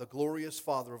God, the glorious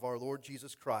Father of our Lord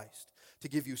Jesus Christ, to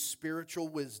give you spiritual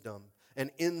wisdom and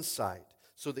insight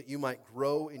so that you might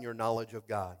grow in your knowledge of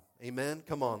God. Amen?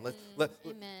 Come on. Let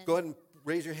Amen. go ahead and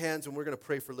raise your hands, and we're going to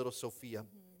pray for little Sophia.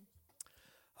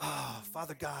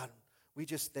 Father God, we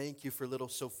just thank you for little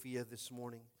Sophia this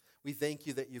morning. We thank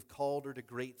you that you've called her to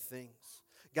great things.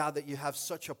 God, that you have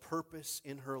such a purpose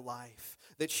in her life,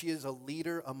 that she is a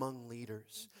leader among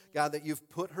leaders. God, that you've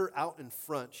put her out in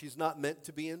front. She's not meant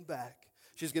to be in back.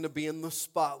 She's going to be in the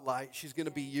spotlight. She's going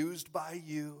to be used by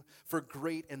you for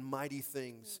great and mighty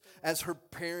things. As her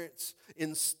parents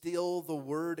instill the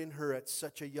word in her at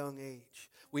such a young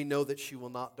age, we know that she will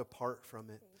not depart from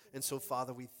it. And so,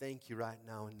 Father, we thank you right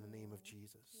now in the name of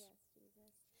Jesus.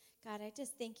 God, I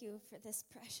just thank you for this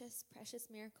precious, precious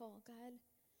miracle, God.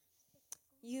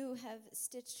 You have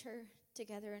stitched her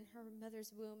together in her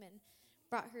mother's womb and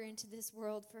brought her into this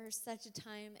world for such a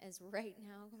time as right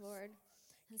now, Lord.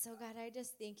 And so, God, I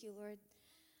just thank you, Lord.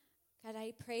 God,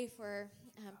 I pray for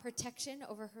protection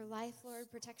over her life,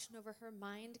 Lord, protection over her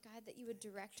mind, God, that you would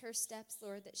direct her steps,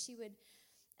 Lord, that she would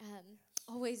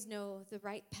always know the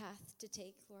right path to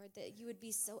take, Lord, that you would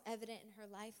be so evident in her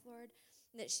life, Lord,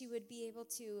 and that she would be able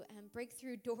to break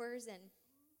through doors and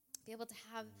be able to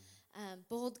have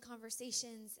bold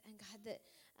conversations, and God, that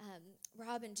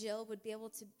Rob and Jill would be able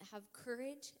to have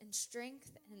courage and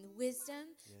strength and wisdom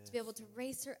to be able to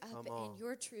raise her up in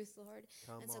your truth, Lord.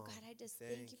 And so, God, I just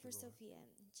thank you for Sophia.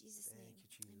 In Jesus' name,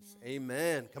 Jesus.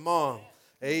 Amen. Come on.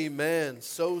 Amen.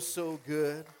 So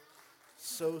good.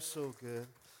 So good.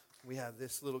 We have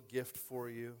this little gift for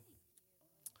you.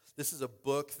 This is a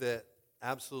book that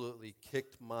absolutely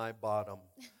kicked my bottom.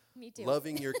 Me too.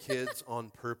 Loving Your Kids on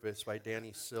Purpose by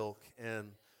Danny Silk.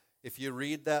 And if you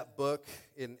read that book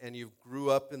and you grew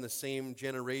up in the same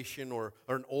generation or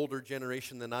an older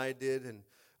generation than I did, and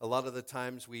a lot of the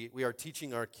times we are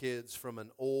teaching our kids from an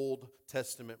Old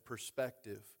Testament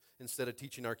perspective instead of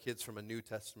teaching our kids from a New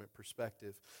Testament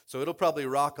perspective. So it'll probably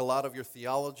rock a lot of your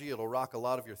theology, it'll rock a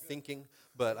lot of your thinking,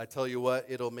 but I tell you what,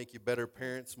 it'll make you better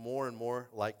parents more and more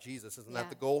like Jesus. Isn't that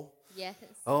the goal? Yes.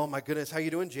 Oh my goodness, how you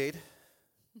doing, Jade?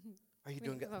 Are you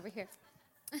doing good? Come over here.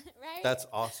 Right? That's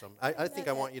awesome. I think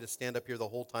I want you to stand up here the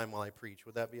whole time while I preach.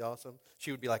 Would that be awesome? She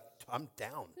would be like, I'm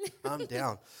down. I'm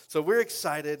down. So we're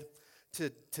excited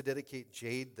to dedicate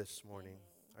Jade this morning.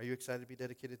 Are you excited to be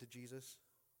dedicated to Jesus?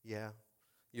 Yeah.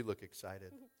 You look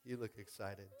excited. You look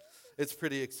excited. It's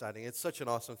pretty exciting. It's such an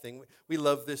awesome thing. We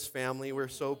love this family. We're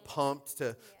so pumped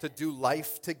to do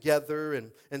life together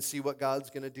and see what God's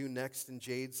going to do next in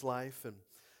Jade's life. And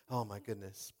oh my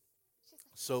goodness.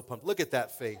 So pumped. Look at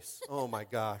that face. Oh my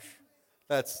gosh.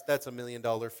 That's $1 million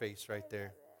face right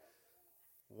there.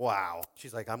 Wow.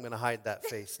 She's like, I'm going to hide that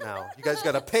face now. You guys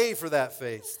got to pay for that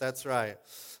face. That's right.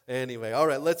 Anyway, all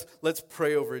right, let's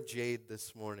pray over Jade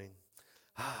this morning.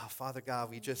 Father God,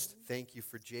 we just thank you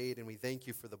for Jade, and we thank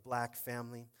you for the Black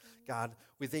family. God,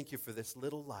 we thank you for this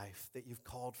little life that you've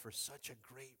called for such a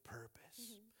great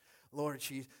purpose. Lord,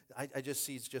 I just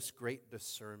see just great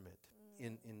discernment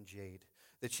in Jade.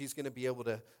 That she's going to be able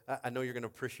to, I know you're going to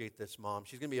appreciate this, Mom.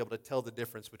 She's going to be able to tell the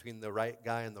difference between the right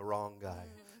guy and the wrong guy.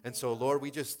 And so, Lord, we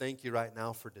just thank you right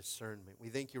now for discernment. We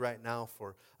thank you right now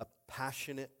for a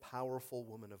passionate, powerful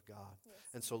woman of God. Yes.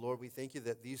 And so, Lord, we thank you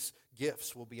that these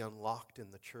gifts will be unlocked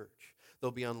in the church. They'll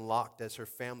be unlocked as her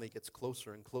family gets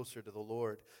closer and closer to the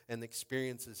Lord and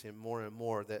experiences Him more and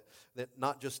more. That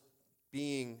not just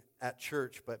being at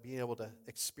church, but being able to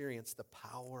experience the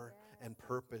power and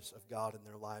purpose of God in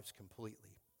their lives completely.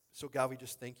 So, God, we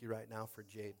just thank you right now for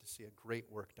Jade to see a great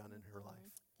work done in her life.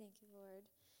 Thank you, Lord.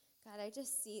 God, I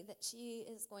just see that she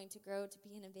is going to grow to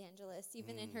be an evangelist,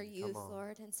 even in her youth,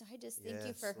 Lord. And so I just thank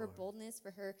you for her boldness,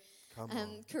 for her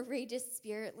courageous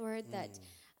spirit, Lord, that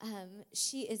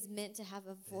she is meant to have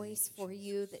a voice for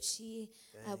you, that she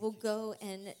will go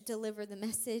and deliver the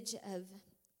message of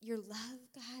your love,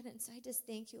 God. And so I just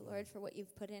thank you, Lord, for what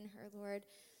you've put in her, Lord,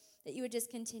 that you would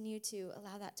just continue to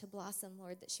allow that to blossom,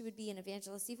 Lord, that she would be an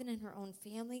evangelist even in her own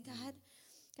family, God.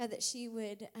 God, that she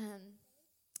would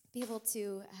be able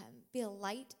to be a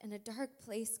light in a dark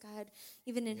place, God,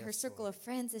 even in her circle of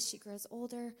friends as she grows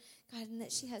older, God, and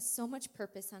that she has so much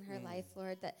purpose on her life,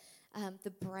 Lord, that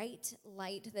the bright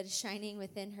light that is shining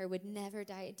within her would never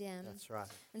die dim. That's right.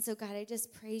 And so, God, I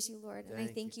just praise you, Lord, and I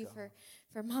thank you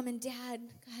for Mom and Dad,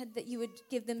 God, that you would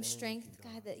give them strength,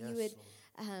 God, that you would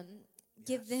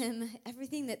give them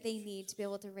everything that they need to be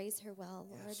able to raise her well,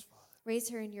 Lord. Yes, raise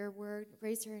her in your word,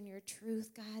 raise her in your truth,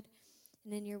 God,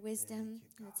 and in your wisdom.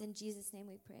 And it's in Jesus' name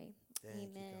we pray.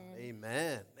 Amen.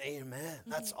 Amen. Amen.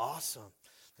 That's awesome.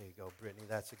 There you go, Brittany.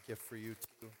 That's a gift for you,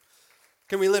 too.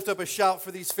 Can we lift up a shout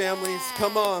for these families? Yeah.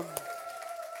 Come on.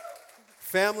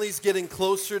 Families getting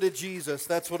closer to Jesus.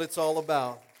 That's what it's all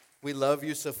about. We love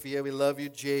you, Sophia. We love you,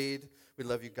 Jade. We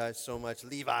love you guys so much.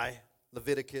 Levi,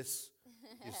 Leviticus.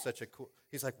 He's such a cool.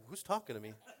 He's like, who's talking to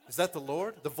me? Is that the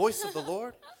Lord? The voice of the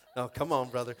Lord? No, come on,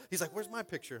 brother. He's like, where's my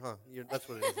picture, huh? That's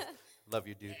what it is. Love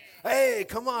you, dude. Hey,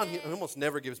 come on. He almost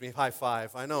never gives me a high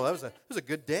five. I know. It was a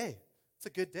good day. It's a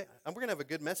good day. We're going to have a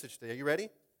good message today. Are you ready?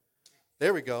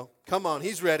 There we go. Come on.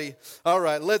 He's ready. All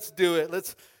right, let's do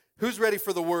it. Who's ready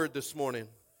for the word this morning?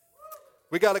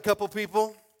 We got a couple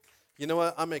people. You know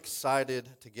what? I'm excited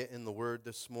to get in the word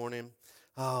this morning.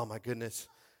 Oh, my goodness.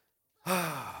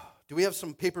 Do we have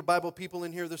some paper Bible people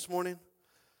in here this morning?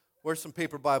 Where's some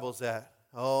paper Bibles at?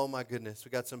 Oh, my goodness.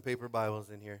 We got some paper Bibles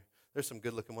in here. There's some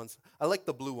good-looking ones. I like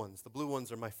the blue ones. The blue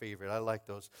ones are my favorite. I like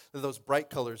those. Those bright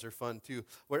colors are fun, too.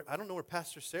 I don't know where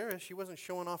Pastor Sarah is. She wasn't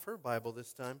showing off her Bible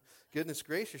this time. Goodness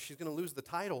gracious, she's going to lose the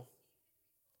title.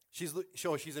 She's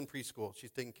in preschool.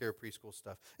 She's taking care of preschool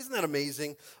stuff. Isn't that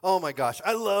amazing? Oh, my gosh.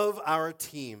 I love our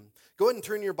team. Go ahead and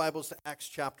turn your Bibles to Acts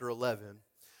chapter 11.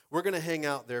 We're going to hang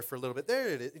out there for a little bit. There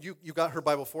it is. You got her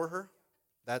Bible for her?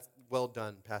 That's well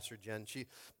done, Pastor Jen. She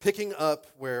picking up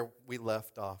where we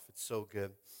left off. It's so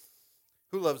good.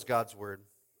 Who loves God's word?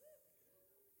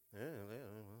 Yeah,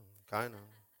 kind of.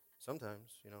 Sometimes,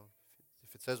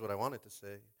 if it says what I want it to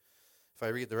say. If I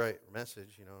read the right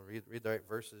message, read the right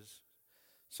verses.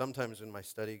 Sometimes in my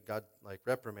study, God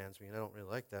reprimands me, and I don't really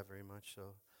like that very much. So,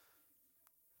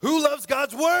 who loves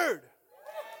God's word?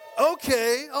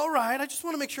 Okay, all right. I just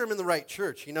want to make sure I'm in the right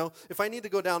church. If I need to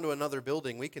go down to another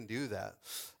building, we can do that.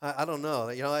 I don't know.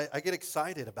 I get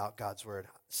excited about God's word.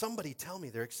 Somebody tell me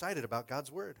they're excited about God's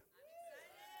word.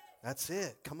 That's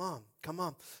it. Come on.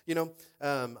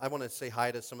 I want to say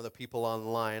hi to some of the people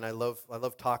online. I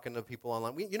love talking to people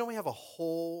online. We have a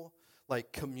whole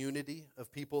community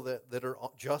of people that are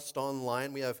just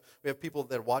online. We have people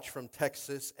that watch from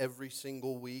Texas every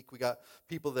single week. We got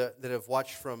people that have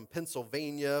watched from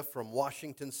Pennsylvania, from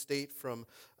Washington State, from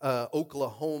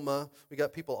Oklahoma. We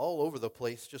got people all over the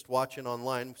place just watching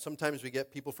online. Sometimes we get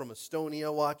people from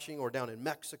Estonia watching or down in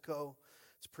Mexico.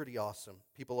 It's pretty awesome.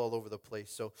 People all over the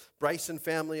place. So Bryson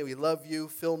family, we love you.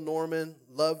 Phil Norman,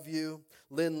 love you.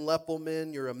 Lynn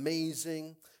Leppelman, you're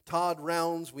amazing. Todd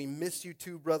Rounds, we miss you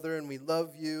too, brother, and we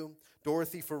love you.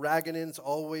 Dorothy Farraganen's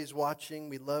always watching.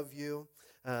 We love you.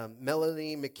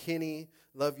 Melanie McKinney,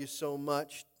 love you so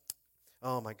much.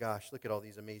 Oh, my gosh, look at all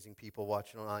these amazing people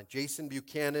watching online. Jason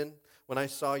Buchanan, when I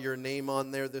saw your name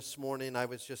on there this morning, I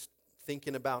was just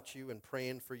thinking about you and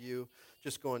praying for you.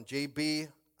 Just going, JB,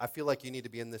 I feel like you need to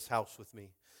be in this house with me.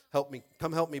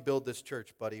 Come help me build this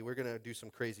church, buddy. We're going to do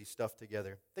some crazy stuff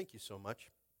together. Thank you so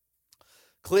much.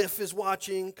 Cliff is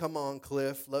watching. Come on,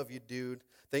 Cliff. Love you, dude.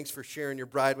 Thanks for sharing your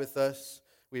bride with us.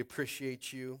 We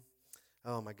appreciate you.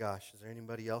 Oh, my gosh. Is there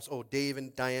anybody else? Oh, Dave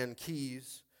and Diane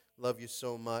Keys. Love you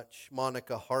so much.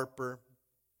 Monica Harper.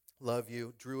 Love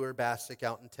you. Drew Urbasic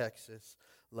out in Texas.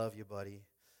 Love you, buddy.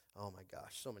 Oh, my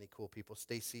gosh. So many cool people.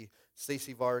 Stacy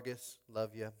Vargas.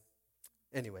 Love you.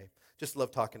 Anyway, just love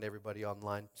talking to everybody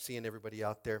online, seeing everybody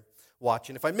out there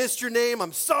watching. If I missed your name,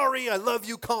 I'm sorry. I love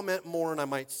you. Comment more, and I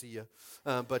might see you.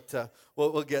 But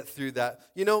we'll get through that.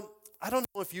 I don't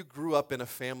know if you grew up in a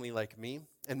family like me,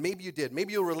 and maybe you did.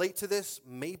 Maybe you'll relate to this.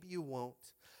 Maybe you won't.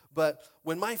 But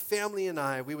when my family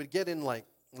and we would get in like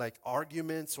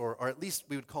arguments, or at least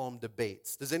we would call them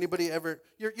debates. Does anybody ever?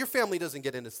 Your family doesn't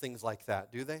get into things like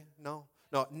that, do they? No.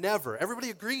 No, never. Everybody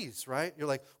agrees, right? You're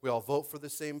like, we all vote for the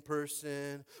same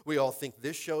person. We all think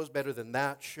this show is better than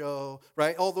that show,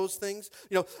 right? All those things.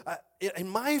 In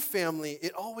my family,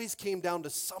 it always came down to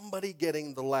somebody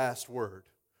getting the last word.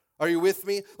 Are you with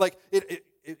me?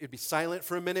 It'd be silent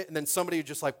for a minute, and then somebody would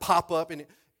just pop up, and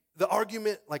the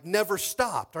argument never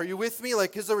stopped. Are you with me?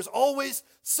 Because there was always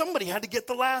somebody had to get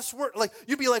the last word.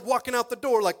 You'd be walking out the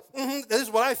door this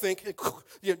is what I think.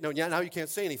 Now you can't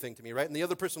say anything to me, right? And the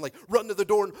other person run to the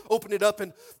door and open it up,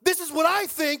 and this is what I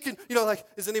think. And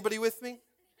is anybody with me?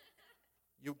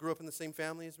 You grew up in the same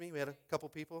family as me? We had a couple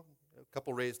people, a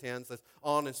couple raised hands. That's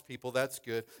honest people. That's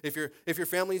good. If your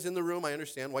family's in the room, I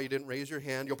understand why you didn't raise your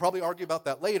hand. You'll probably argue about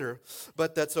that later,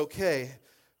 but that's okay.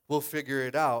 We'll figure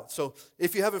it out. So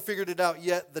if you haven't figured it out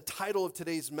yet, the title of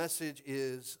today's message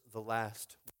is The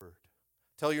Last Word.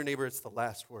 Tell your neighbor it's the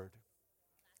last word.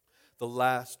 The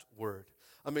last word.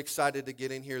 I'm excited to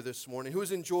get in here this morning.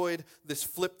 Who's enjoyed this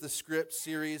Flip the Script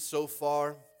series so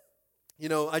far?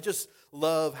 I just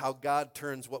love how God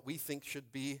turns what we think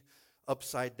should be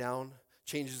upside down,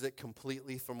 changes it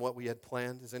completely from what we had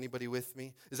planned. Is anybody with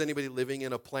me? Is anybody living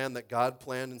in a plan that God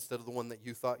planned instead of the one that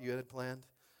you thought you had planned?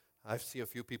 I see a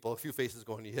few faces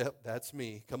going, yep, that's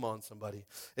me. Come on, somebody.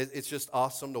 It's just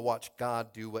awesome to watch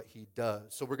God do what he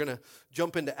does. So we're going to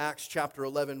jump into Acts chapter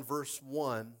 11, verse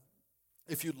 1.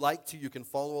 If you'd like to, you can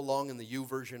follow along in the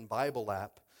YouVersion Bible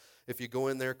app. If you go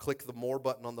in there, click the More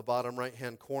button on the bottom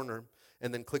right-hand corner,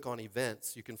 and then click on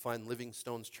events, you can find Living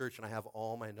Stones Church, and I have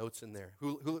all my notes in there.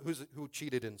 Who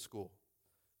cheated in school?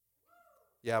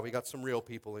 Yeah, we got some real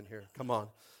people in here. Come on.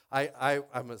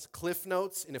 I'm as Cliff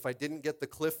Notes, and if I didn't get the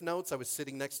Cliff Notes, I was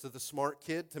sitting next to the smart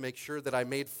kid to make sure that I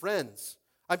made friends.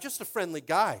 I'm just a friendly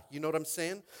guy, you know what I'm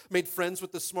saying? Made friends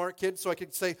with the smart kid so I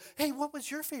could say, hey, what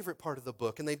was your favorite part of the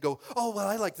book? And they'd go, oh, well,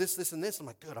 I like this, this, and this. I'm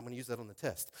like, good, I'm going to use that on the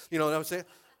test. You know what I'm saying?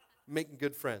 Making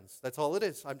good friends. That's all it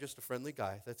is. I'm just a friendly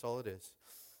guy. That's all it is.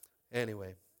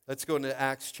 Anyway, let's go into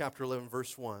Acts chapter 11,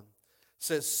 verse 1. It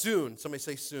says, soon, somebody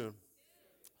say soon.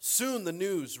 Soon the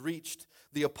news reached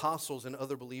the apostles and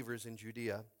other believers in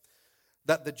Judea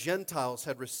that the Gentiles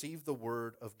had received the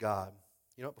word of God.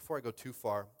 You know, before I go too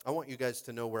far, I want you guys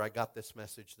to know where I got this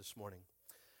message this morning.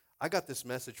 I got this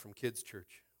message from Kids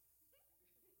Church.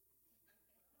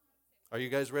 Are you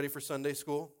guys ready for Sunday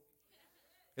school?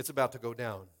 It's about to go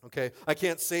down, okay? I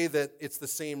can't say that it's the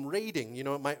same rating. You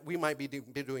know, we might be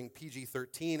doing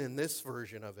PG-13 in this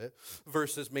version of it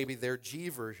versus maybe their G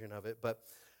version of it, but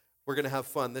we're going to have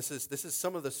fun. This is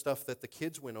some of the stuff that the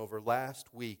kids went over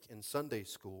last week in Sunday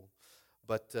school,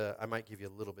 but I might give you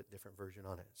a little bit different version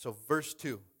on it. So verse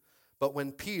 2, but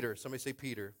when Peter, somebody say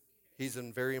Peter, he's a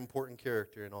very important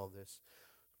character in all this.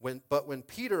 But when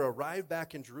Peter arrived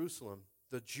back in Jerusalem,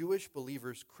 the Jewish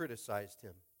believers criticized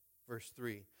him. Verse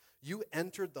 3, you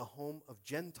entered the home of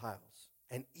Gentiles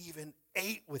and even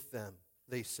ate with them,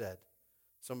 they said.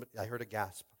 I heard a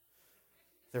gasp.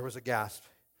 There was a gasp.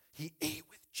 He ate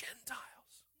with Gentiles.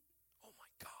 Oh my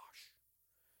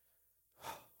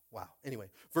gosh. Wow. Anyway,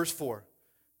 verse 4.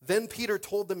 Then Peter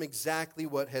told them exactly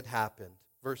what had happened.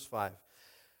 Verse 5.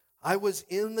 I was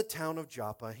in the town of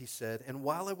Joppa, he said, and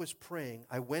while I was praying,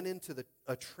 I went into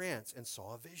a trance and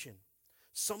saw a vision.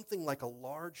 Something like a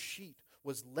large sheet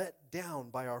was let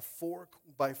down by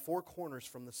four corners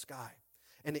from the sky,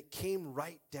 and it came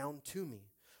right down to me.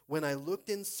 When I looked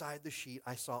inside the sheet,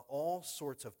 I saw all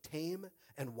sorts of tame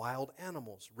and wild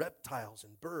animals, reptiles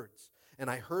and birds.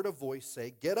 And I heard a voice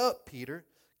say, get up, Peter,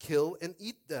 kill and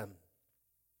eat them.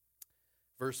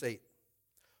 Verse 8.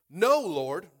 No,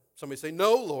 Lord. Somebody say,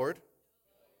 no, Lord.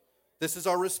 This is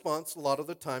our response a lot of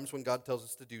the times when God tells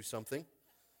us to do something.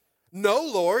 No,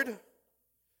 Lord,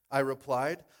 I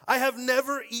replied. I have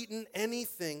never eaten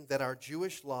anything that our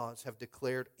Jewish laws have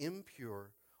declared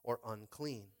impure or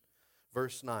unclean.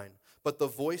 Verse 9, but the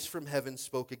voice from heaven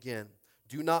spoke again.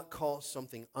 Do not call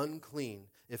something unclean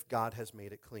if God has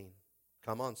made it clean.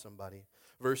 Come on, somebody.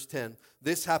 Verse 10,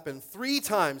 this happened 3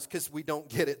 times because we don't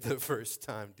get it the first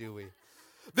time, do we?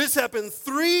 This happened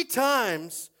 3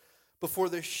 times before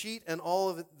the sheet and all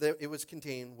of it that it was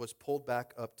contained was pulled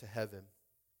back up to heaven.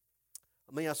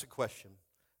 Let me ask a question.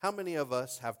 How many of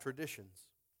us have traditions?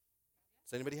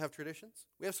 Does anybody have traditions?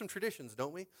 We have some traditions,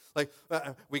 don't we? Like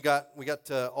we got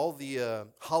all the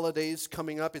holidays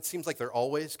coming up. It seems like they're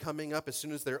always coming up. As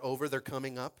soon as they're over, they're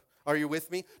coming up. Are you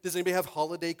with me? Does anybody have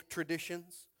holiday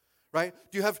traditions? Right?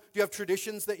 Do you have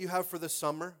traditions that you have for the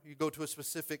summer? You go to a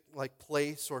specific like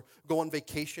place or go on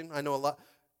vacation. I know a lot.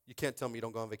 You can't tell me you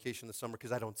don't go on vacation this summer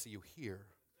because I don't see you here.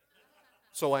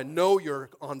 So I know you're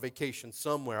on vacation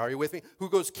somewhere. Are you with me? Who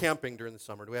goes camping during the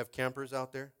summer? Do we have campers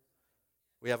out there?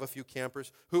 We have a few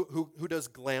campers. Who does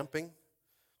glamping?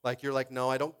 Like you're like,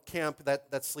 no, I don't camp.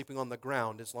 That's sleeping on the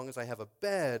ground. As long as I have a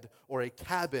bed or a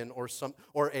cabin or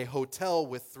a hotel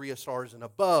with 3 stars and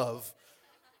above,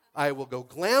 I will go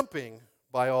glamping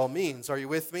by all means. Are you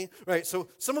with me? Right. So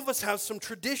some of us have some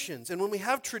traditions, and when we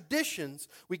have traditions,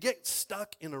 we get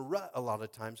stuck in a rut a lot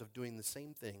of times of doing the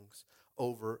same things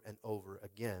over and over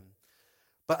again.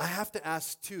 But I have to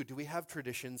ask too, do we have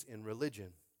traditions in religion?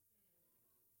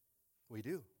 We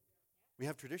do. We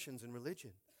have traditions in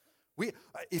religion.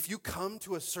 If you come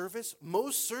to a service,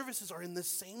 most services are in the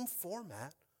same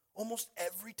format almost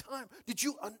every time. Did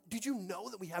you know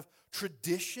that we have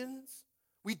traditions?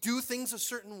 We do things a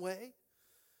certain way?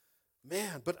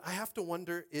 Man, but I have to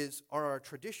wonder, are our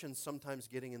traditions sometimes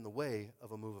getting in the way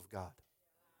of a move of God?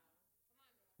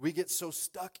 We get so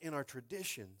stuck in our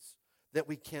traditions that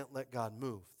we can't let God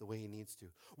move the way he needs to.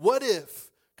 What if,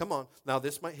 come on, now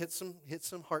this might hit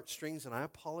some heartstrings, and I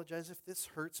apologize if this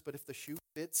hurts, but if the shoe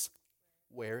fits,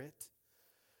 wear it.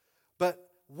 But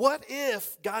what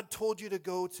if God told you to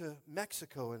go to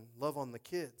Mexico and love on the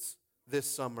kids this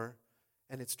summer,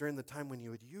 and it's during the time when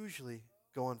you would usually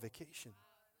go on vacation?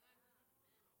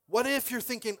 What if you're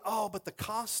thinking, oh, but the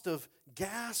cost of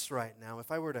gas right now,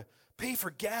 if I were to pay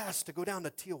for gas to go down to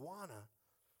Tijuana,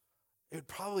 it would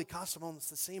probably cost them almost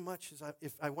the same much as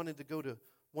if I wanted to go to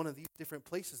one of these different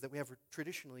places that we have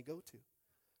traditionally go to.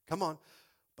 Come on.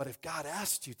 But if God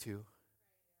asked you to,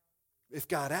 if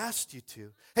God asked you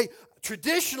to. Hey,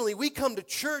 traditionally, we come to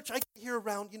church, I get here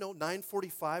around,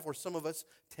 9:45, or some of us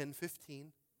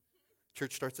 10:15.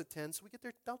 Church starts at 10, so we get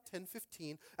there about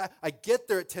 10:15. I get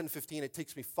there at 10:15. It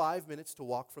takes me 5 minutes to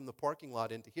walk from the parking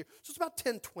lot into here. So it's about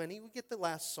 10:20. We get the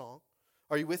last song.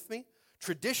 Are you with me?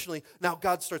 Traditionally, now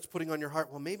God starts putting on your heart,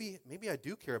 well, maybe I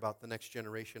do care about the next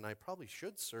generation. I probably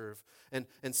should serve and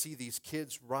see these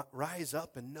kids rise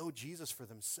up and know Jesus for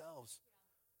themselves.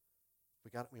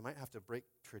 We might have to break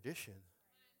tradition.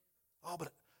 Oh,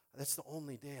 but that's the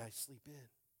only day I sleep in.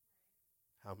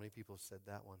 How many people have said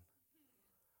that one?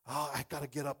 Oh, I got to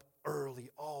get up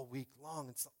early all week long.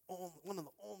 It's one of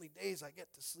the only days I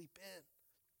get to sleep in.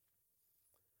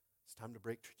 It's time to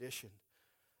break tradition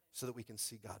so that we can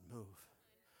see God move.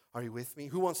 Are you with me?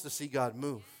 Who wants to see God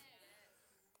move?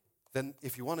 Then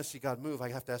if you want to see God move, I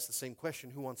have to ask the same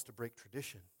question. Who wants to break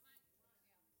tradition?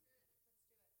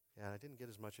 Yeah, I didn't get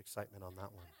as much excitement on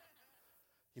that one.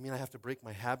 You mean I have to break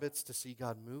my habits to see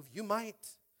God move? You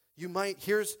might.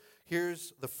 Here's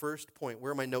the first point.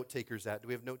 Where are my note takers at? Do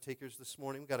we have note takers this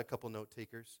morning? We've got a couple note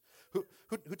takers. Who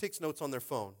takes notes on their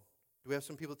phone? Do we have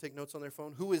some people take notes on their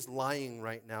phone? Who is lying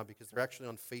right now because they're actually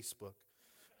on Facebook?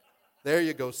 There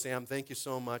you go, Sam. Thank you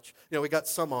so much. We got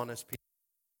some honest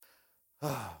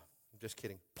people. I'm just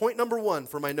kidding. Point number 1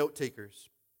 for my note takers.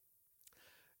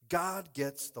 God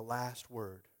gets the last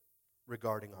word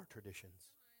regarding our traditions.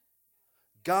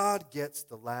 God gets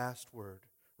the last word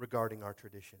regarding our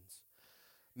traditions.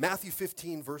 Matthew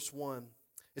 15, verse 1,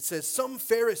 it says, some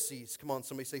Pharisees, come on,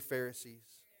 somebody say Pharisees.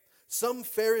 Some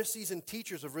Pharisees and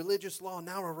teachers of religious law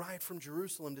now arrived from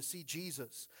Jerusalem to see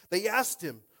Jesus. They asked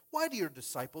him, why do your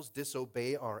disciples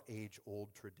disobey our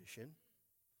age-old tradition?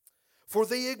 For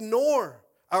they ignore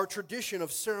our tradition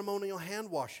of ceremonial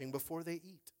hand washing before they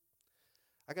eat.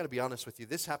 I got to be honest with you.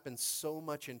 This happens so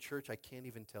much in church, I can't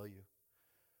even tell you.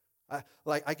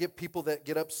 I get people that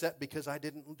get upset because I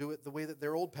didn't do it the way that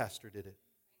their old pastor did it.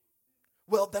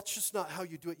 Well, that's just not how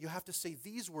you do it. You have to say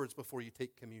these words before you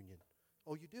take communion.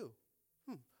 Oh, you do?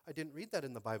 I didn't read that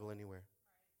in the Bible anywhere.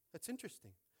 That's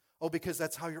interesting. Oh, because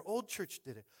that's how your old church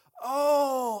did it.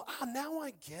 Oh, now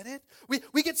I get it.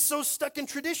 We get so stuck in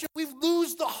tradition, we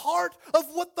lose the heart of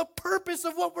what the purpose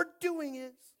of what we're doing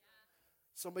is.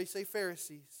 Somebody say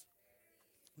Pharisees.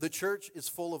 The church is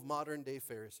full of modern-day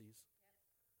Pharisees.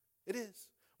 It is.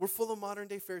 We're full of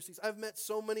modern-day Pharisees. I've met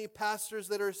so many pastors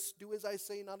that are do as I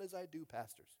say, not as I do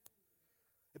pastors.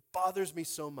 It bothers me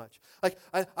so much. Like,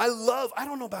 I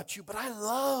don't know about you, but I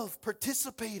love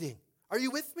participating. Are you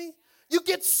with me? You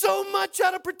get so much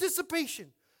out of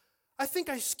participation. I think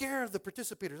I scare the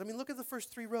participators. I mean, look at the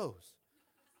first 3 rows.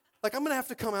 Like, I'm going to have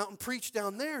to come out and preach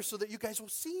down there so that you guys will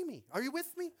see me. Are you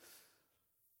with me?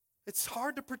 It's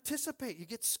hard to participate. You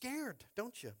get scared,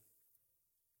 don't you?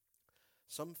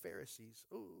 Some Pharisees,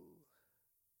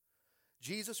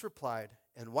 Jesus replied,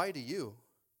 and why do you,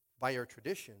 by your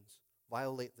traditions,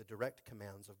 violate the direct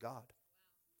commands of God?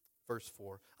 Verse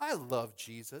 4, I love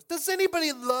Jesus. Does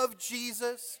anybody love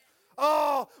Jesus?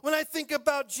 Oh, when I think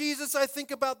about Jesus, I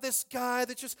think about this guy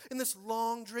that's just in this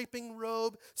long draping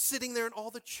robe, sitting there and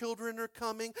all the children are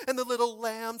coming, and the little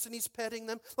lambs, and he's petting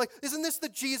them. Like, isn't this the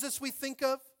Jesus we think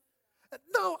of?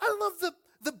 No, I love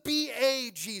the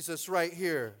B.A. Jesus right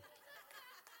here.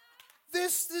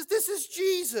 This is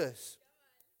Jesus.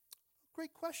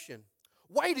 Great question.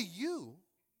 Why do you,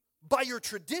 by your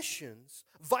traditions,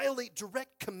 violate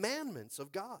direct commandments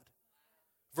of God?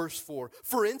 Verse 4,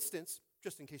 for instance,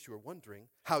 just in case you were wondering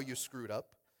how you screwed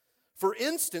up, for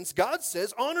instance, God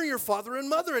says, honor your father and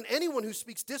mother, and anyone who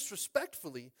speaks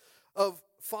disrespectfully of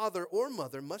father or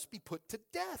mother must be put to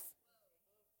death.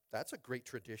 That's a great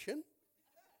tradition.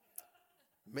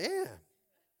 Man.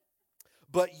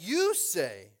 But you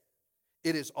say,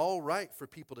 it is all right for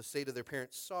people to say to their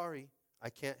parents, sorry,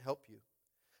 I can't help you.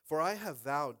 For I have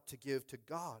vowed to give to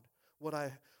God what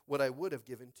I would have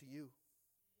given to you.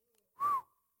 Whew.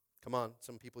 Come on,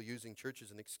 some people using church as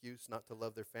an excuse not to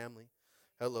love their family.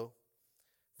 Hello.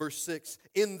 Verse 6,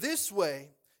 in this way,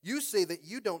 you say that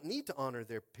you don't need to honor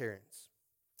their parents.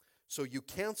 So you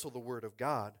cancel the word of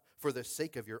God for the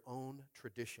sake of your own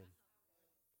tradition.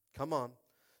 Come on.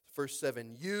 Verse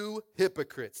 7, you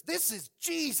hypocrites. This is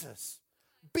Jesus.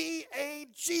 B.A.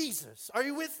 Jesus. Are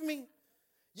you with me?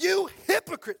 You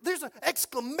hypocrite. There's an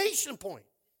exclamation point.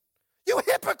 You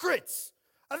hypocrites.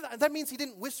 That means he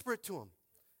didn't whisper it to him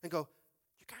and go,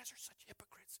 you guys are such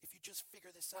hypocrites. If you just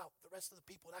figure this out, the rest of the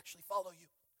people would actually follow you.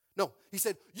 No, he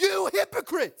said, you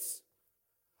hypocrites.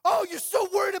 Oh, you're so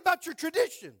worried about your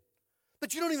tradition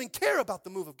that you don't even care about the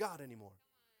move of God anymore.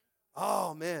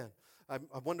 Oh, man.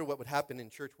 I wonder what would happen in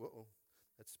church. Whoa,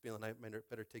 that's feeling I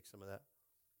better take some of that.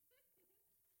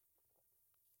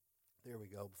 There we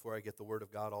go. Before I get the word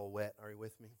of God all wet, are you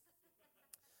with me?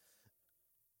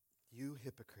 You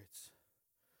hypocrites.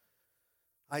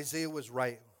 Isaiah was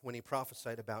right when he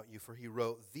prophesied about you, for he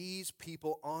wrote, "These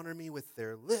people honor me with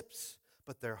their lips,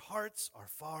 but their hearts are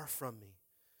far from me.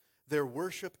 Their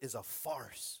worship is a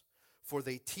farce, for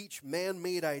they teach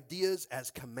man-made ideas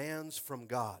as commands from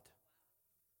God."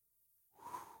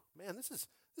 Whew. Man, this is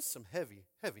some heavy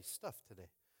stuff today.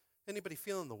 Anybody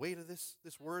feeling the weight of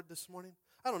this word this morning?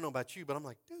 I don't know about you, but I'm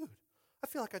like, dude, I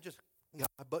feel like I just got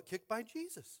my butt kicked by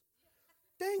Jesus.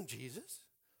 Dang, Jesus.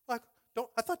 Like,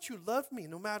 I thought you loved me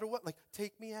no matter what. Like,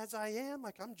 take me as I am.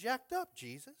 Like, I'm jacked up,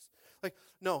 Jesus. Like,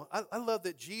 no, I love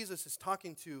that Jesus is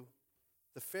talking to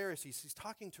the Pharisees. He's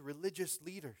talking to religious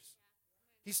leaders.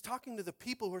 He's talking to the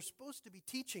people who are supposed to be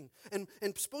teaching and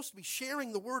supposed to be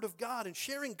sharing the word of God and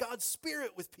sharing God's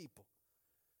Spirit with people.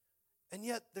 And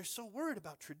yet, they're so worried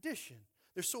about tradition.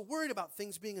 They're so worried about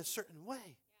things being a certain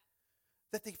way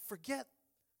that they forget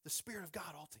the Spirit of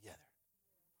God altogether.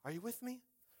 Are you with me?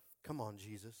 Come on,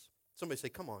 Jesus. Somebody say,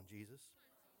 come on, Jesus.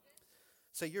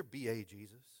 Say, you're B.A.,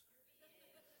 Jesus.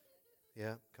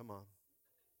 Yeah, come on.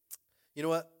 You know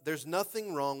what? There's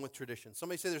nothing wrong with traditions.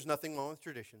 Somebody say there's nothing wrong with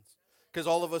traditions. Because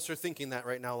all of us are thinking that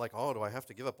right now, like, oh, do I have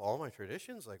to give up all my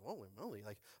traditions? Like, holy moly,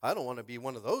 like, I don't want to be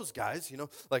one of those guys,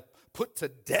 like put to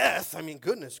death. I mean,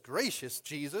 goodness gracious,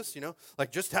 Jesus,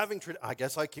 like just having, I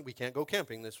guess we can't go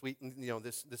camping this week,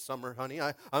 this summer, honey.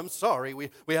 I'm sorry, we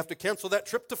have to cancel that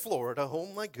trip to Florida. Oh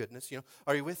my goodness,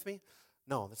 Are you with me?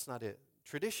 No, that's not it.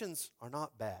 Traditions are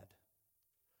not bad.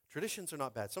 Traditions are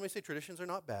not bad. Somebody say traditions are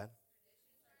not bad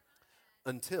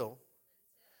until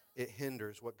it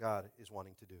hinders what God is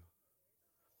wanting to do.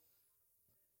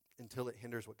 Until it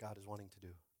hinders what God is wanting to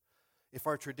do. If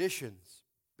our traditions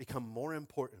become more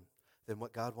important than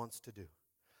what God wants to do,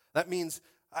 that means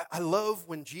I love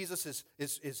when Jesus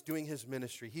is doing his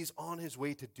ministry. He's on his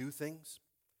way to do things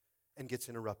and gets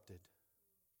interrupted.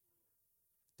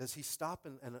 Does he stop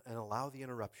and allow the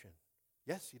interruption?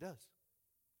 Yes, he does.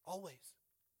 Always.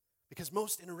 Because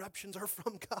most interruptions are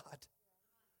from God.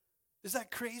 Is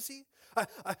that crazy? I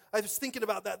was thinking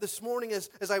about that this morning as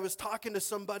I was talking to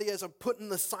somebody, as I'm putting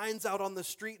the signs out on the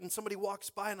street, and somebody walks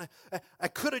by, and I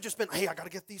could have just been, hey, I got to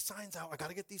get these signs out. I got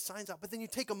to get these signs out. But then you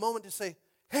take a moment to say,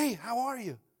 hey, how are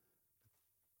you?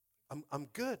 I'm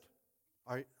good.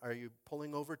 Are you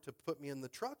pulling over to put me in the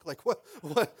truck? Like,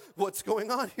 what's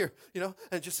going on here?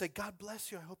 And just say, God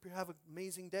bless you. I hope you have an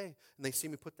amazing day. And they see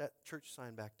me put that church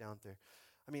sign back down there.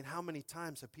 I mean, how many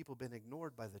times have people been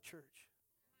ignored by the church?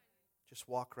 Just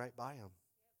walk right by them.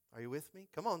 Are you with me?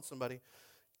 Come on, somebody.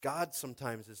 God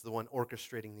sometimes is the one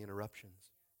orchestrating the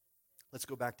interruptions. Let's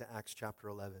go back to Acts chapter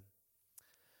 11.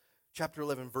 Chapter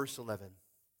 11, verse 11.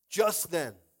 Just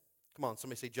then, come on,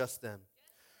 somebody say just then.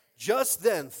 Just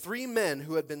then, 3 men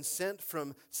who had been sent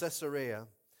from Caesarea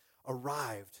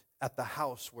arrived at the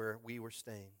house where we were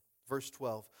staying. Verse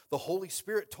 12. The Holy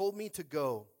Spirit told me to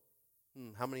go.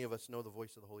 How many of us know the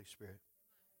voice of the Holy Spirit?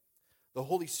 The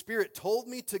Holy Spirit told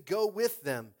me to go with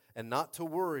them and not to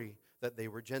worry that they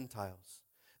were Gentiles.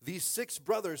 These 6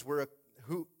 brothers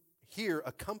who here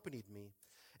accompanied me,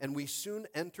 and we soon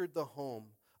entered the home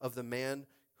of the man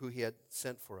who he had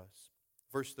sent for us.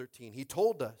 Verse 13, he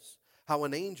told us how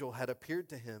an angel had appeared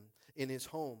to him in his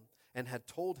home and had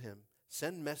told him,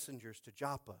 send messengers to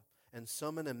Joppa and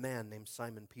summon a man named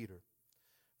Simon Peter.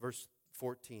 Verse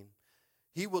 14,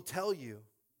 he will tell you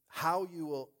how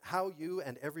you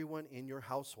and everyone in your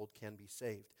household can be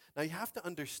saved. Now you have to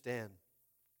understand,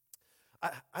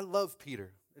 I love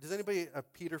Peter. Is anybody a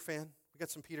Peter fan? We got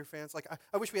some Peter fans? Like,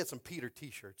 I wish we had some Peter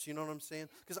t-shirts, you know what I'm saying?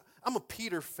 Because I'm a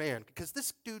Peter fan, because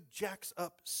this dude jacks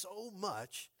up so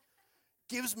much,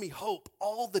 gives me hope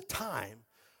all the time.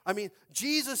 I mean,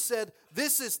 Jesus said,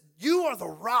 you are the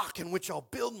rock in which I'll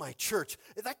build my church.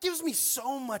 That gives me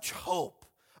so much hope.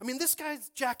 I mean, this guy's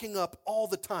jacking up all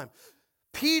the time.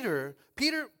 Peter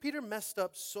messed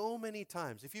up so many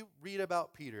times. If you read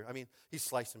about Peter, I mean, he's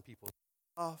slicing people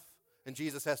off, and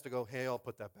Jesus has to go, hey, I'll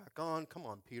put that back on. Come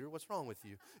on, Peter, what's wrong with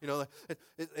you?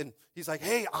 And he's like,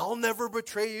 hey, I'll never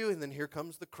betray you. And then here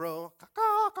comes the crow.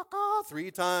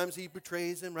 3 times he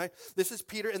betrays him, right? This is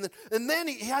Peter. And then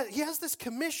he has this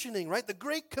commissioning, right? The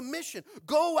Great Commission.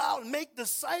 Go out and make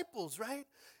disciples, right?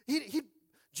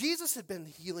 Jesus had been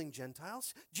healing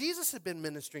Gentiles. Jesus had been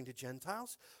ministering to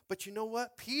Gentiles. But you know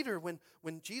what? Peter, when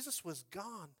Jesus was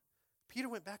gone, Peter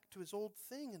went back to his old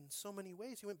thing in so many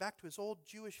ways. He went back to his old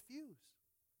Jewish views.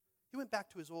 He went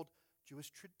back to his old Jewish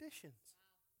traditions.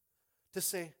 To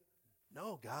say,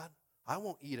 no, God, I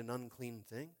won't eat an unclean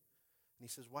thing. And he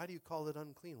says, why do you call it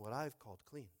unclean, what I've called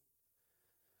clean?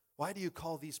 Why do you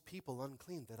call these people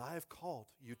unclean that I have called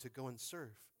you to go and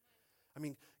serve? I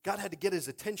mean, God had to get his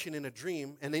attention in a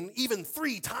dream, and then even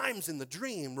 3 times in the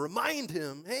dream, remind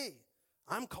him, hey,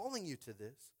 I'm calling you to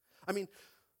this. I mean,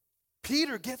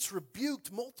 Peter gets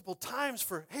rebuked multiple times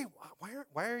for, hey,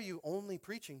 why are you only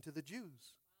preaching to the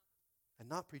Jews and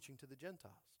not preaching to the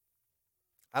Gentiles?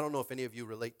 I don't know if any of you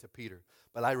relate to Peter,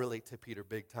 but I relate to Peter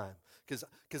big time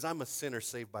because I'm a sinner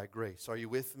saved by grace. Are you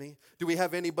with me? Do we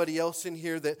have anybody else in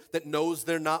here that knows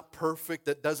they're not perfect,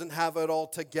 that doesn't have it all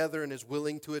together and is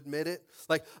willing to admit it?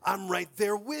 Like, I'm right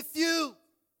there with you.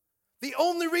 The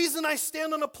only reason I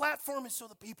stand on a platform is so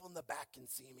the people in the back can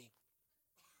see me.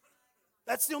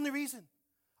 That's the only reason.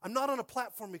 I'm not on a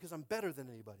platform because I'm better than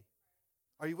anybody.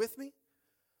 Are you with me?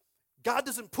 God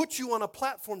doesn't put you on a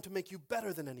platform to make you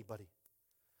better than anybody.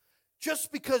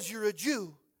 Just because you're a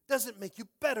Jew doesn't make you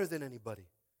better than anybody.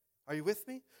 Are you with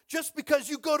me? Just because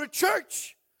you go to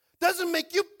church doesn't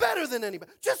make you better than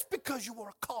anybody. Just because you wore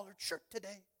a collared shirt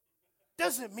today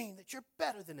doesn't mean that you're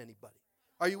better than anybody.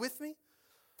 Are you with me?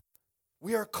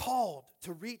 We are called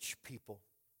to reach people.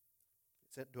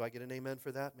 Do I get an amen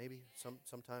for that? Maybe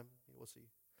sometime. We'll see.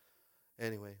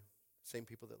 Anyway, same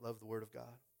people that love the Word of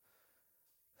God.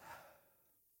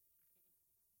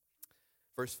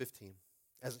 Verse 15.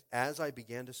 As I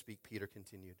began to speak, Peter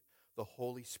continued, the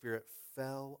Holy Spirit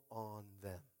fell on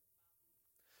them,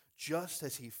 just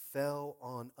as he fell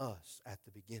on us at the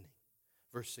beginning.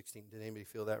 Verse 16, did anybody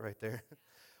feel that right there?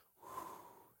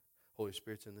 Holy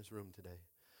Spirit's in this room today.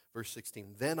 Verse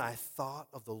 16, then I thought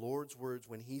of the Lord's words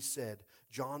when he said,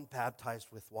 John baptized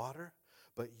with water,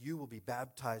 but you will be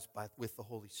baptized with the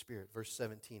Holy Spirit. Verse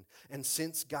 17, and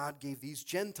since God gave these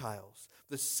Gentiles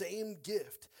the same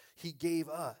gift he gave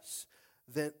us,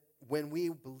 that when we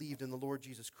believed in the Lord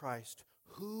Jesus Christ,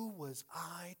 who was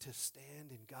I to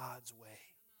stand in God's way?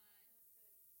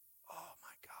 Oh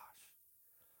my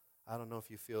gosh. I don't know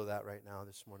if you feel that right now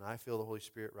this morning. I feel the Holy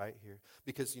Spirit right here.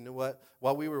 Because you know what?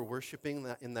 While we were worshiping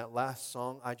in that last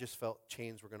song, I just felt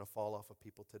chains were going to fall off of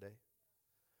people today.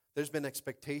 There's been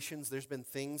expectations. There's been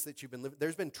things that you've been living.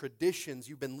 There's been traditions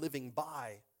you've been living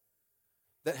by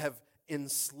that have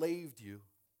enslaved you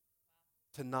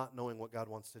to not knowing what God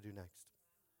wants to do next.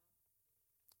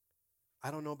 I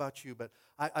don't know about you, but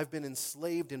I've been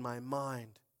enslaved in my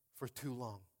mind for too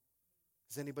long.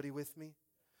 Is anybody with me?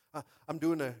 I'm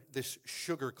doing this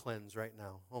sugar cleanse right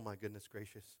now. Oh my goodness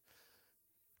gracious.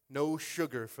 No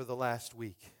sugar for the last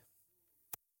week.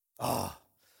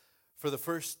 For the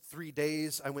first 3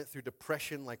 days, I went through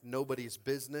depression like nobody's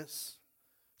business.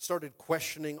 Started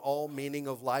questioning all meaning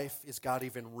of life. Is God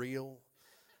even real?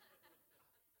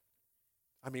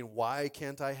 I mean, why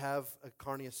can't I have a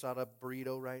carne asada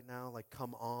burrito right now? Like,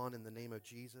 come on, in the name of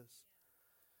Jesus.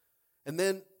 And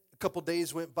then a couple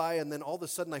days went by, and then all of a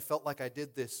sudden I felt like I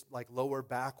did this like lower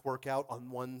back workout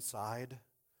on one side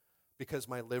because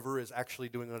my liver is actually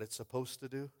doing what it's supposed to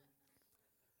do.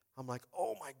 I'm like,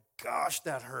 oh my gosh,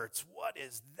 that hurts. What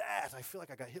is that? I feel like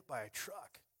I got hit by a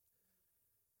truck.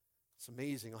 It's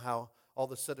amazing how all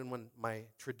of a sudden when my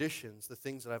traditions, the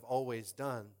things that I've always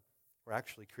done, were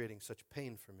actually creating such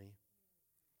pain for me.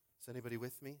 Is anybody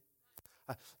with me?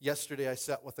 Yesterday I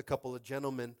sat with a couple of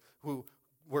gentlemen who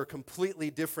were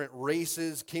completely different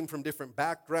races, came from different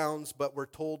backgrounds, but were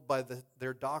told by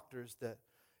their doctors that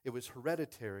it was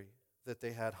hereditary, that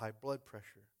they had high blood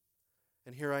pressure.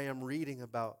 And here I am reading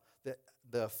about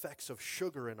the effects of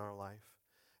sugar in our life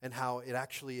and how it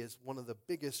actually is one of the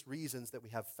biggest reasons that we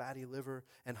have fatty liver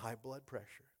and high blood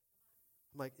pressure.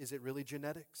 I'm like, is it really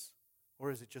genetics? Or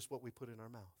is it just what we put in our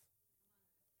mouth?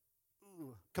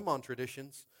 Ooh, come on,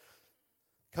 traditions.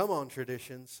 Come on,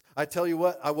 traditions. I tell you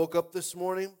what, I woke up this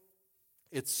morning.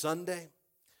 It's Sunday.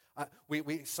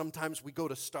 We sometimes we go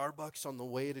to Starbucks on the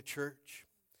way to church.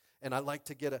 And I like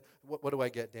to get what do I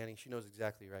get, Danny? She knows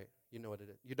exactly right. You know what it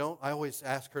is. You don't? I always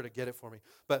ask her to get it for me.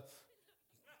 But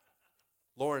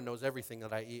Lauren knows everything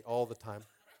that I eat all the time.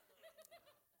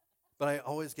 But I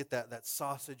always get that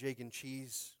sausage, egg, and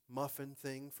cheese muffin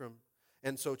thing from...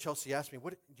 And so Chelsea asked me,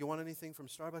 do you want anything from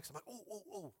Starbucks? I'm like,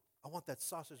 oh, I want that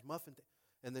sausage muffin thing.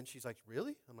 And then she's like,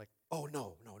 really? I'm like, oh,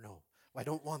 no. I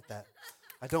don't want that.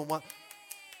 I don't want...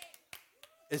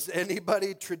 Is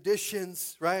anybody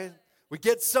traditions, right? We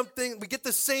get something, we get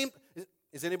the same...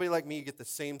 Is anybody like me? You get the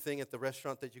same thing at the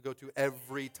restaurant that you go to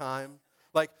every time?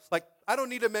 Like I don't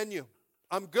need a menu.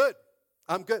 I'm good.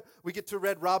 We get to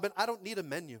Red Robin. I don't need a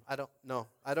menu. I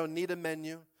don't need a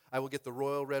menu. I will get the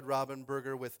Royal Red Robin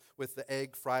burger with the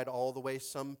egg fried all the way,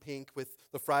 some pink, with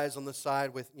the fries on the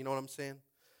side with, you know what I'm saying?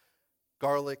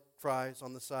 Garlic fries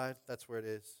on the side. That's where it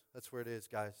is. That's where it is,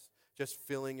 guys. Just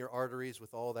filling your arteries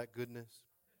with all that goodness.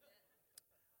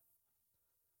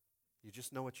 You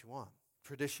just know what you want.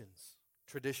 Traditions.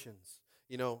 Traditions.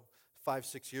 You know,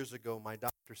 5-6 years ago, my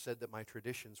doctor said that my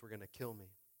traditions were going to kill me.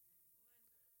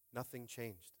 Nothing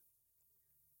changed.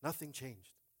 Nothing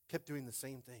changed. Kept doing the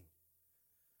same thing.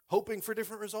 Hoping for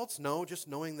different results? No, just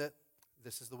knowing that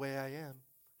this is the way I am.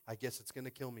 I guess it's going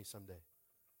to kill me someday.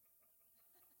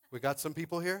 We got some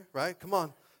people here, right? Come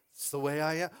on. It's the way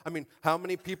I am. I mean, how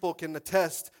many people can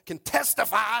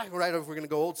testify, right, if we're going to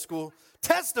go old school,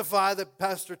 testify that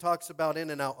pastor talks about in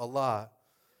and out a lot.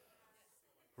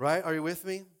 Right? Are you with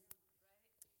me?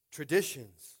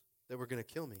 Traditions that were going to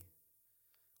kill me.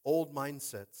 Old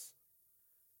mindsets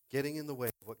getting in the way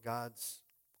of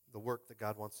the work that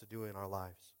God wants to do in our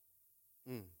lives.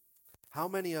 How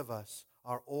many of us,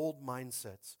 our old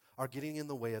mindsets, are getting in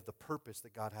the way of the purpose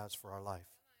that God has for our life?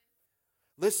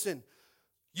 Listen,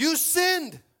 you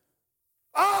sinned.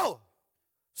 Oh,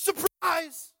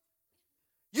 surprise.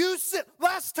 You sinned.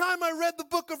 Last time I read the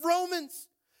book of Romans,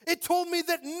 it told me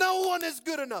that no one is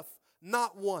good enough.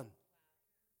 Not one.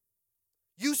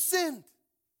 You sinned.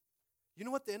 You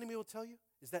know what the enemy will tell you?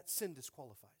 Is that sin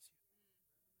disqualifies you.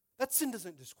 That sin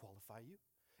doesn't disqualify you.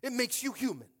 It makes you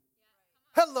human.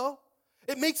 Hello.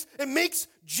 It makes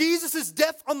Jesus'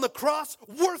 death on the cross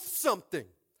worth something.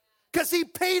 Because he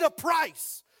paid a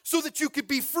price so that you could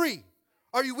be free.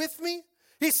 Are you with me?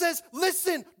 He says,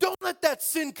 listen, don't let that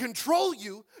sin control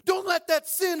you. Don't let that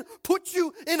sin put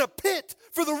you in a pit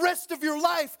for the rest of your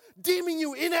life, deeming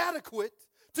you inadequate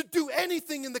to do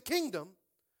anything in the kingdom.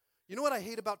 You know what I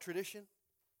hate about tradition?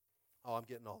 Oh, I'm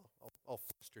getting all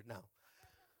flustered now.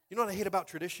 You know what I hate about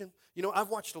tradition? You know, I've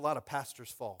watched a lot of pastors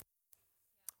fall.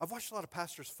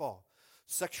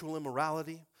 Sexual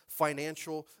immorality,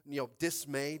 financial,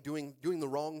 dismay, doing the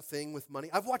wrong thing with money.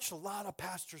 I've watched a lot of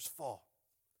pastors fall.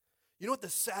 You know what the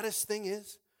saddest thing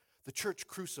is? The church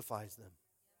crucifies them.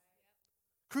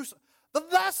 The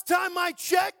last time I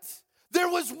checked, there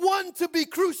was one to be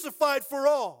crucified for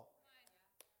all.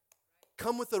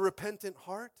 Come with a repentant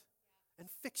heart and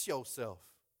fix yourself.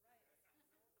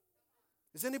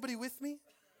 Is anybody with me?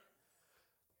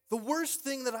 The worst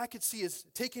thing that I could see is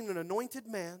taking an anointed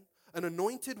man, an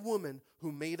anointed woman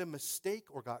who made a mistake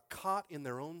or got caught in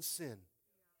their own sin.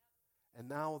 And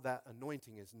now that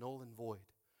anointing is null and void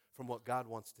from what God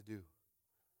wants to do.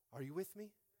 Are you with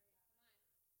me?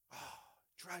 Oh,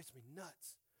 it drives me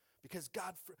nuts. Because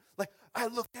God, I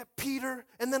look at Peter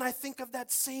and then I think of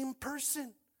that same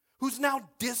person who's now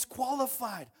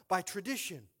disqualified by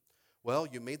tradition. Well,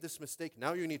 you made this mistake.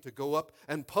 Now you need to go up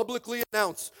and publicly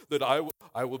announce that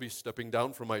I will be stepping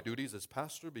down from my duties as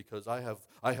pastor because I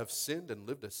have sinned and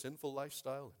lived a sinful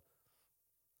lifestyle.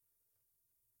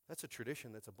 That's a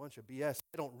tradition. That's a bunch of BS.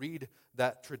 I don't read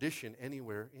that tradition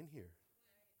anywhere in here.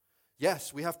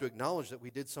 Yes, we have to acknowledge that we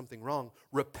did something wrong.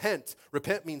 Repent.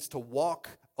 Repent means to walk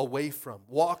away from.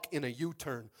 Walk in a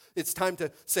U-turn. It's time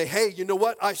to say, hey, you know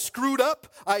what? I screwed up.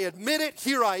 I admit it.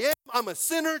 Here I am. I'm a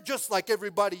sinner just like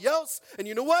everybody else. And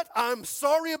you know what? I'm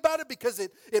sorry about it because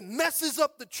it messes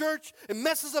up the church. It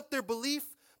messes up their belief.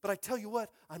 But I tell you what,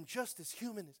 I'm just as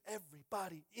human as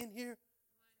everybody in here.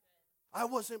 I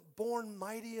wasn't born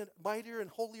mightier and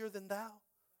holier than thou.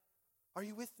 Are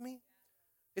you with me?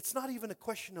 It's not even a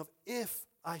question of if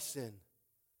I sin.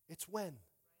 It's when.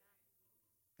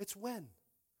 It's when.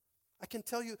 I can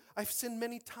tell you, I've sinned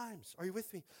many times. Are you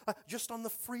with me? Just on the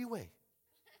freeway.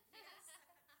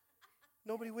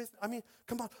 Nobody with me? I mean,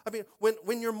 come on. I mean,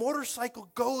 when your motorcycle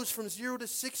goes from 0 to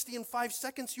 60 in 5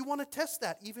 seconds, you want to test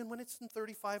that, even when it's in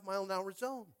 35-mile-an-hour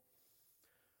zone.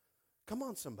 Come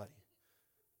on, somebody.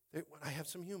 I have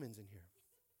some humans in here.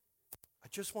 I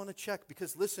just want to check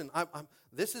because, listen,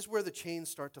 this is where the chains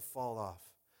start to fall off.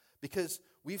 Because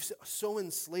we've so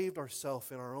enslaved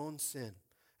ourselves in our own sin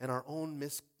and our own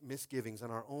misgivings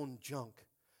and our own junk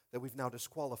that we've now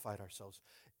disqualified ourselves.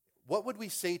 What would we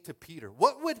say to Peter?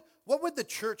 What would the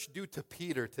church do to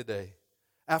Peter today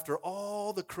after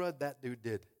all the crud that dude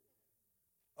did?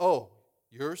 Oh,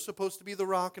 you're supposed to be the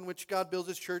rock in which God builds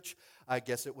his church. I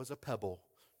guess it was a pebble.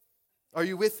 Are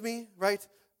you with me, right?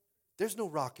 There's no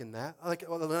rock in that.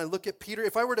 When I look at Peter,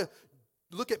 if I were to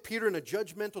look at Peter in a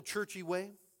judgmental, churchy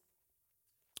way,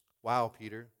 wow,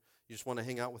 Peter, you just want to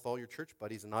hang out with all your church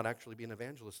buddies and not actually be an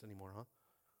evangelist anymore, huh?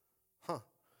 Huh.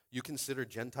 You consider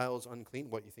Gentiles unclean?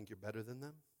 What, you think you're better than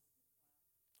them?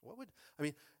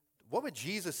 What would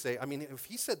Jesus say? I mean, if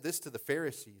he said this to the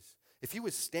Pharisees, if he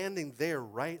was standing there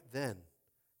right then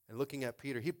and looking at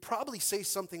Peter, he'd probably say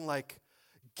something like,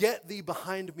 "Get thee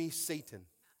behind me, Satan."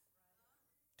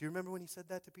 Do you remember when he said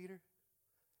that to Peter?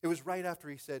 It was right after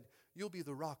he said, "You'll be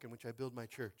the rock in which I build my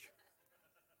church."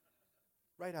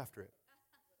 Right after it.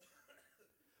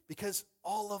 Because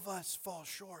all of us fall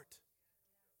short.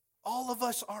 All of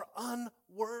us are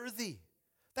unworthy.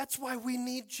 That's why we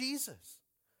need Jesus.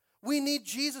 We need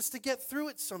Jesus to get through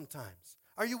it sometimes.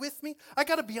 Are you with me? I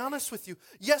got to be honest with you.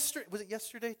 Yesterday, was it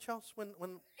yesterday, Chelsea,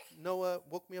 when Noah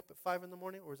woke me up at 5 in the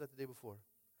morning, or was that the day before?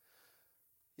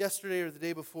 Yesterday or the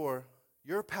day before,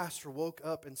 your pastor woke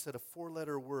up and said a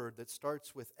 4-letter word that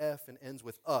starts with F and ends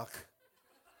with uck.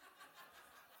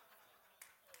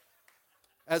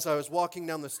 As I was walking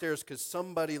down the stairs, because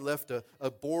somebody left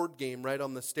a board game right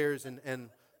on the stairs, and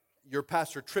your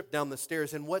pastor tripped down the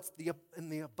stairs, and in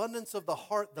the abundance of the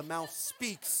heart, the mouth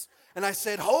speaks. And I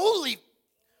said, holy,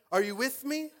 are you with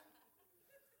me?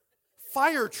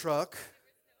 Fire truck.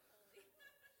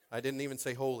 I didn't even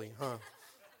say holy, huh?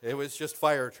 It was just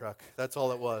fire truck. That's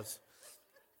all it was.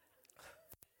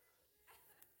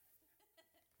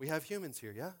 We have humans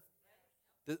here,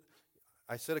 yeah?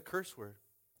 I said a curse word.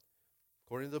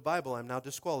 According to the Bible, I'm now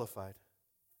disqualified.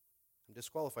 I'm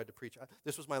disqualified to preach.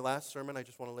 This was my last sermon. I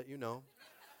just want to let you know.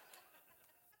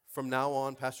 From now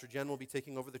on, Pastor Jen will be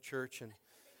taking over the church. And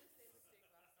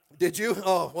did you?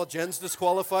 Oh, well, Jen's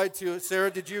disqualified too.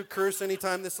 Sarah, did you curse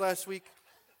anytime this last week?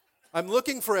 I'm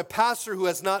looking for a pastor who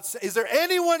has not. Is there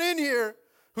anyone in here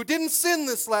who didn't sin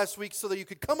this last week so that you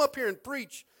could come up here and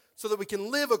preach so that we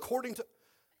can live according to...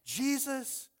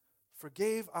 Jesus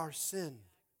forgave our sin.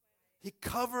 He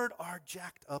covered our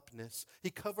jacked upness.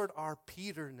 He covered our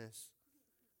Peterness.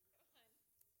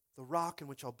 The rock in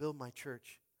which I'll build my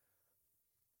church.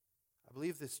 I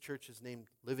believe this church is named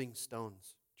Living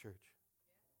Stones Church.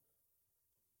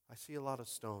 I see a lot of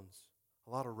stones, a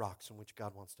lot of rocks in which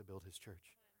God wants to build his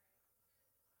church.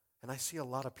 And I see a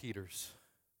lot of Peters.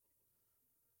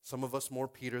 Some of us more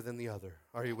Peter than the other.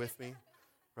 Are you with me?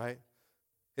 Right?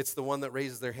 It's the one that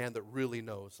raises their hand that really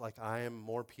knows. Like, I am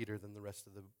more Peter than the rest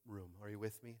of the room. Are you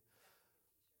with me?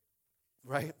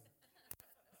 Right?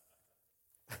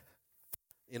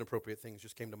 Inappropriate things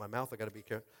just came to my mouth. I got to be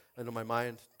careful. Into my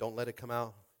mind. Don't let it come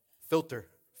out. Filter.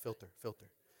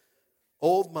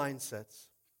 Old mindsets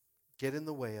get in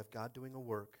the way of God doing a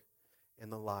work in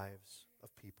the lives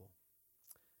of people.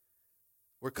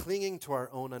 We're clinging to our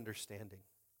own understanding.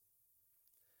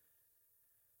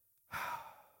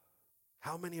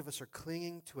 How many of us are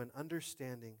clinging to an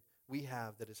understanding we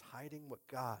have that is hiding what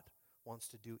God wants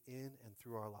to do in and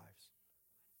through our lives?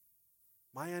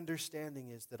 My understanding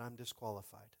is that I'm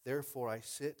disqualified. Therefore, I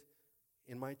sit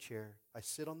in my chair. I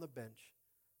sit on the bench,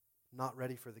 not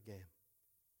ready for the game.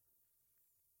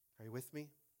 Are you with me?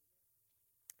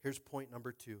 Here's point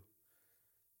number 2.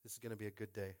 This is going to be a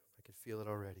good day. I can feel it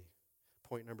already.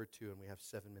 Point number 2, and we have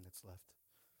 7 minutes left.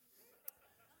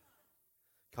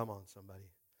 Come on,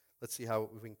 somebody. Let's see how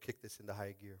we can kick this into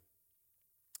high gear.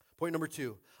 Point number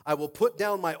 2, I will put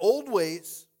down my old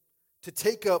ways to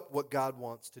take up what God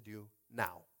wants to do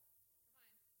now.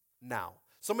 Now.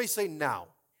 Somebody say now.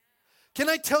 Can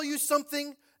I tell you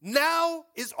something? Now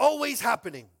is always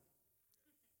happening.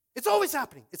 It's always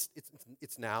happening.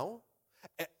 It's now,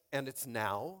 and it's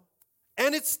now,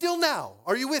 and it's still now.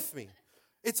 Are you with me?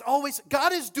 It's always,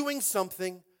 God is doing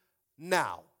something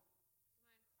now.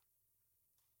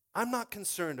 I'm not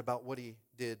concerned about what he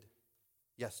did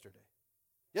yesterday.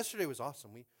 Yesterday was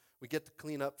awesome. We get to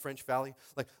clean up French Valley.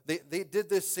 Like they did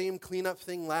this same cleanup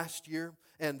thing last year,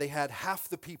 and they had half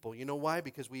the people. You know why?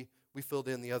 Because we filled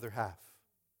in the other half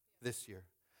this year.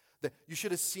 You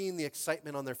should have seen the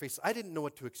excitement on their faces. I didn't know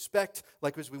what to expect.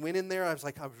 Like as we went in there, I was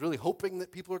really hoping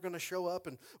that people are going to show up,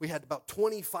 and we had about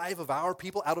 25 of our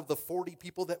people out of the 40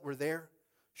 people that were there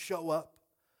show up.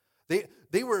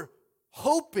 They were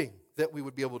hoping that we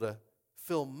would be able to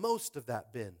fill most of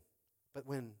that bin. But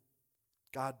when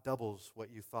God doubles what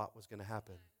you thought was going to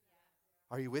happen.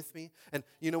 Are you with me? And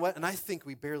you know what? And I think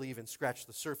we barely even scratched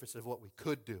the surface of what we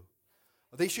could do.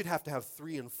 They should have to have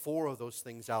 3 and 4 of those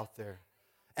things out there.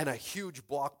 And a huge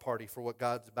block party for what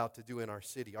God's about to do in our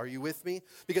city. Are you with me?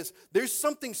 Because there's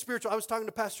something spiritual. I was talking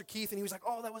to Pastor Keith, and he was like,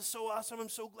 oh, that was so awesome. I'm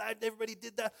so glad everybody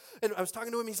did that. And I was talking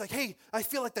to him. He's like, hey, I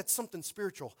feel like that's something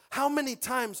spiritual. How many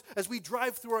times as we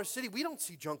drive through our city, we don't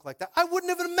see junk like that? I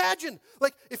wouldn't have imagined.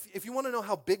 Like, if you want to know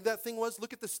how big that thing was,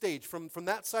 look at the stage. From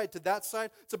that side to that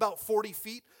side, it's about 40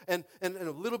 feet and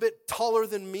a little bit taller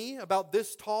than me, about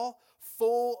this tall,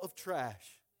 full of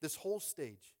trash. This whole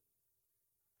stage.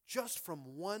 Just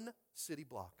from one city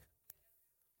block.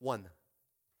 One.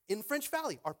 In French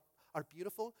Valley, our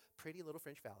beautiful, pretty little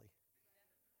French Valley.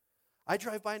 I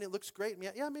drive by and it looks great.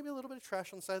 Yeah, maybe a little bit of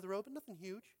trash on the side of the road, but nothing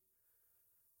huge.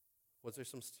 Was there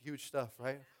some huge stuff,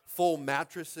 right? Full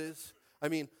mattresses. I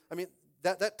mean,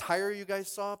 that tire you guys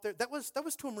saw up there, that was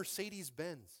to a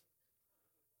Mercedes-Benz.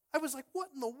 I was like, what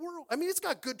in the world? I mean, it's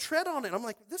got good tread on it. I'm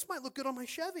like, this might look good on my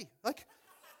Chevy. Like,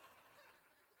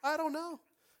 I don't know.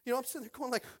 You know, I'm sitting there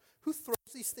going like, who throws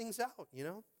these things out, you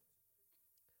know?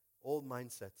 Old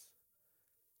mindsets.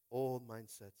 Old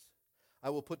mindsets. I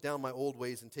will put down my old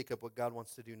ways and take up what God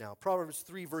wants to do now. Proverbs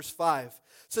 3 verse 5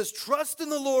 says, trust in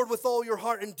the Lord with all your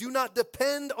heart and do not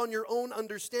depend on your own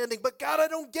understanding. But God, I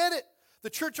don't get it. The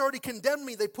church already condemned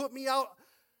me. They put me out.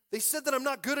 They said that I'm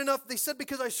not good enough. They said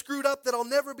because I screwed up that I'll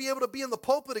never be able to be in the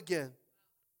pulpit again.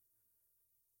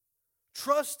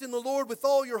 Trust in the Lord with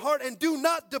all your heart and do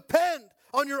not depend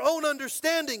on your own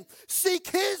understanding. Seek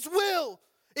His will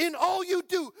in all you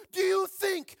do. Do you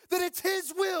think that it's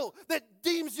His will that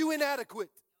deems you inadequate?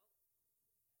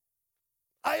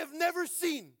 I have never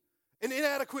seen an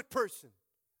inadequate person.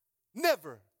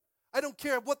 Never. I don't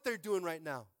care what they're doing right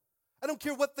now. I don't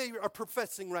care what they are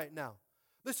professing right now.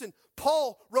 Listen,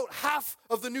 Paul wrote half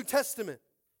of the New Testament.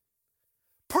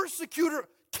 Persecutor,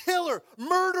 killer,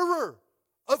 murderer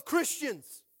of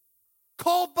Christians.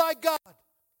 Called by God.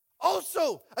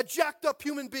 Also a jacked up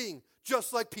human being,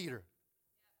 just like Peter.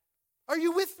 Are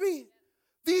you with me?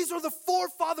 These are the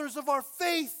forefathers of our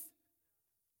faith.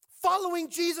 Following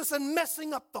Jesus and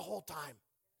messing up the whole time.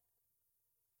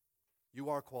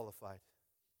 You are qualified.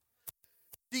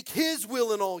 Seek His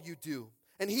will in all you do,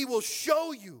 and He will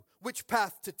show you which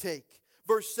path to take.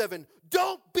 Verse 7,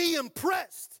 don't be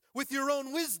impressed with your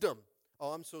own wisdom.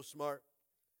 Oh, I'm so smart.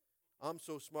 I'm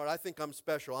so smart. I think I'm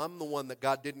special. I'm the one that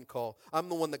God didn't call. I'm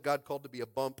the one that God called to be a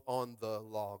bump on the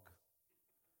log.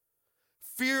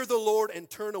 Fear the Lord and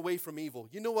turn away from evil.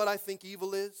 You know what I think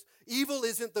evil is? Evil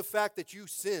isn't the fact that you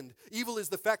sinned. Evil is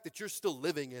the fact that you're still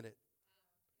living in it.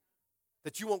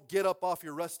 That you won't get up off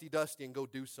your rusty dusty and go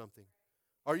do something.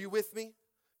 Are you with me?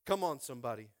 Come on,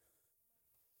 somebody.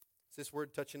 Is this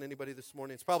word touching anybody this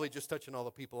morning? It's probably just touching all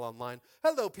the people online.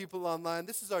 Hello, people online.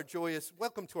 This is our joyous,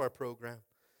 welcome to our program.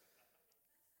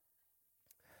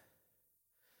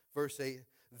 Verse 8,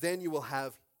 then you will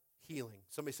have healing.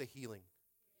 Somebody say healing.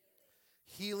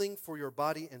 Healing for your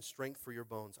body and strength for your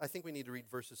bones. I think we need to read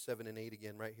verses 7 and 8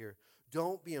 again right here.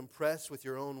 Don't be impressed with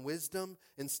your own wisdom.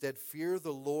 Instead, fear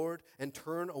the Lord and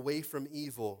turn away from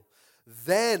evil.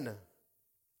 Then,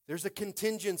 there's a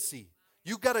contingency.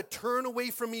 You got to turn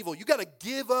away from evil. You got to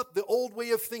give up the old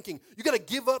way of thinking. You got to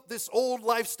give up this old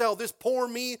lifestyle. This poor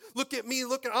me. Look at me.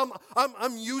 Look at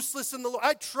I'm useless in the Lord.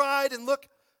 I tried and look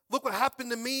what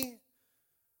happened to me.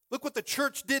 Look what the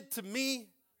church did to me.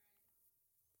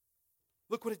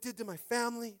 Look what it did to my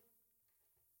family.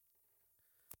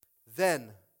 Then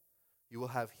you will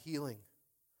have healing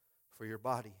for your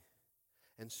body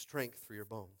and strength for your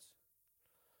bones.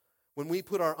 When we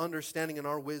put our understanding and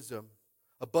our wisdom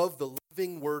above the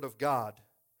living Word of God,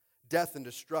 death and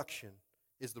destruction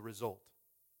is the result.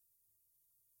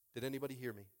 Did anybody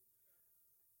hear me?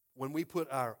 When we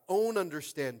put our own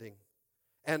understanding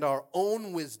and our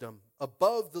own wisdom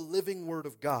above the living Word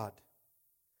of God,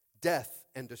 death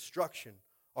and destruction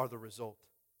are the result.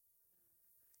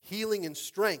 Healing and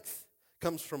strength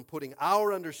comes from putting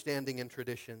our understanding and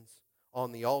traditions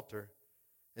on the altar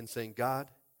and saying, God,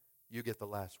 you get the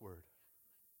last word.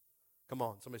 Come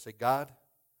on, somebody say, God,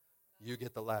 you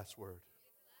get the last word.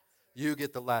 You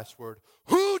get the last word.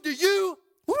 Who do you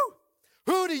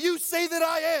say that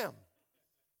I am?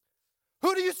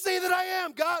 Who do you say that I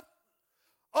am, God?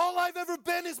 All I've ever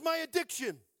been is my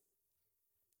addiction.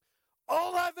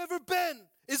 All I've ever been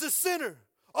is a sinner.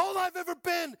 All I've ever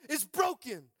been is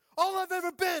broken. All I've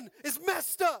ever been is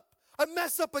messed up. I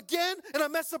mess up again and I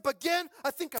mess up again.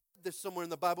 I think I read this somewhere in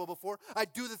the Bible before. I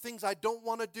do the things I don't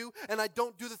want to do and I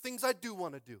don't do the things I do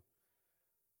want to do.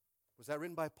 Was that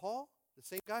written by Paul? The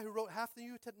same guy who wrote half the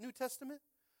New Testament?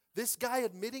 This guy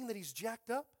admitting that he's jacked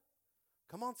up?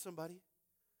 Come on, somebody.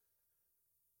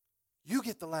 You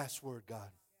get the last word, God.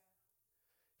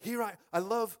 Here I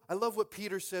love what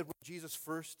Peter said when Jesus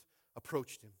first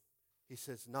approached him. He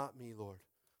says, not me, Lord,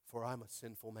 for I'm a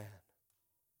sinful man.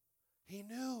 He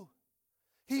knew.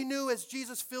 He knew as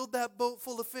Jesus filled that boat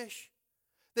full of fish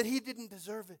that he didn't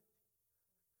deserve it.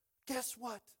 Guess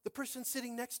what? The person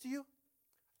sitting next to you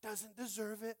doesn't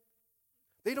deserve it.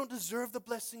 They don't deserve the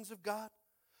blessings of God.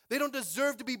 They don't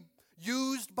deserve to be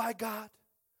used by God.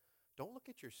 Don't look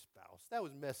at your spouse. That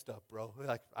was messed up, bro.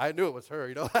 Like, I knew it was her,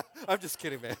 you know. I'm just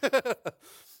kidding, man.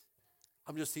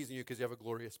 I'm just teasing you because you have a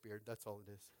glorious beard. That's all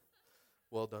it is.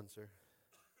 Well done, sir.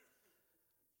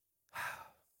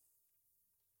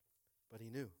 But he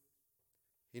knew.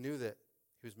 He knew that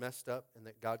he was messed up and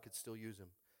that God could still use him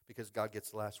because God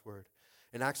gets the last word.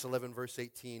 In Acts 11, verse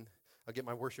 18, I'll get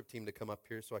my worship team to come up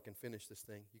here so I can finish this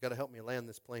thing. You got to help me land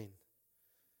this plane.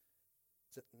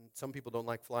 Some people don't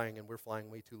like flying, and we're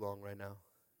flying way too long right now.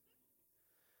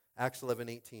 Acts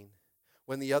 11:18.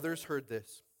 When the others heard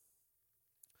this,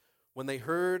 When they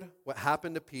heard what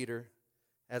happened to Peter,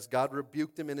 as God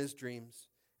rebuked him in his dreams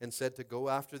and said to go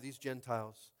after these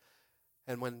Gentiles,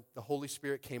 and when the Holy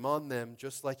Spirit came on them,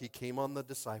 just like he came on the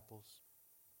disciples,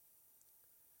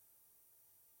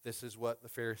 this is what the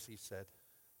Pharisees said.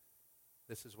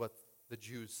 This is what the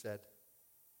Jews said.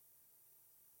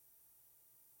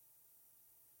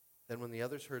 Then when the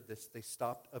others heard this, they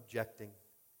stopped objecting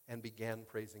and began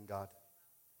praising God.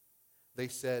 They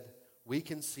said, we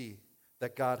can see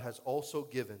that God has also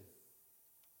given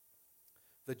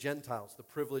the Gentiles the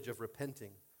privilege of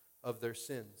repenting of their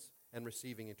sins and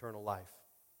receiving eternal life.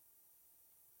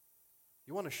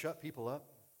 You want to shut people up?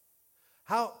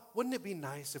 Wouldn't it be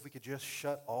nice if we could just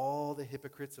shut all the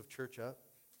hypocrites of church up?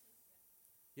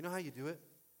 You know how you do it?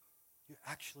 You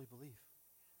actually believe.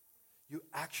 You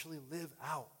actually live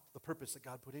out the purpose that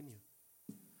God put in you.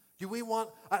 Do we want,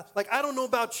 I don't know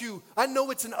about you, I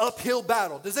know it's an uphill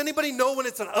battle. Does anybody know when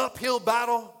it's an uphill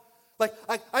battle? Like,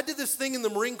 I did this thing in the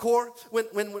Marine Corps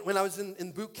when I was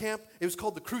in boot camp. It was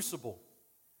called the Crucible.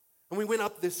 And we went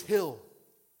up this hill.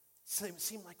 It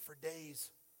seemed like for days.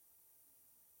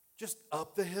 Just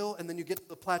up the hill, and then you get to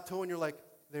the plateau, and you're like,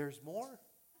 there's more?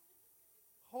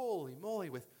 Holy moly,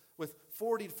 with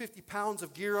 40 to 50 pounds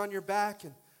of gear on your back,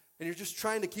 and you're just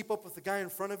trying to keep up with the guy in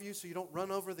front of you so you don't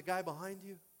run over the guy behind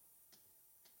you.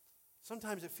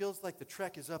 Sometimes it feels like the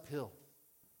trek is uphill.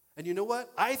 And you know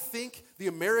what? I think the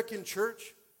American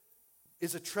church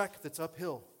is a trek that's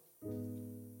uphill.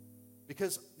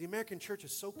 Because the American church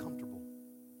is so comfortable.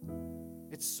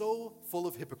 It's so full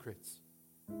of hypocrites.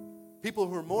 People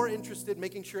who are more interested in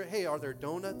making sure, hey, are there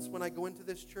donuts when I go into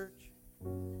this church?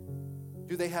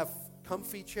 Do they have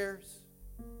comfy chairs?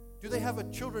 Do they have a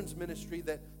children's ministry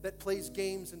that plays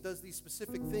games and does these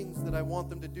specific things that I want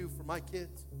them to do for my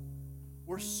kids?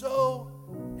 We're so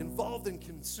involved in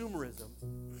consumerism.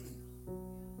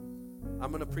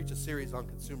 I'm going to preach a series on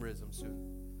consumerism soon.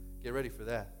 Get ready for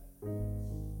that.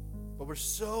 But we're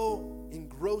so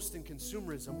engrossed in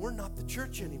consumerism, we're not the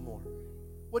church anymore.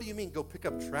 What do you mean, go pick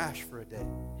up trash for a day?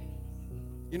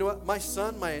 You know what? My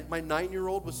son, my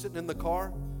 9-year-old, was sitting in the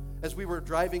car as we were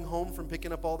driving home from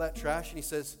picking up all that trash, and he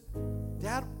says,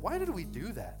 Dad, why did we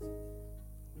do that?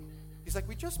 He's like,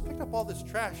 we just picked up all this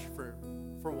trash for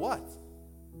what?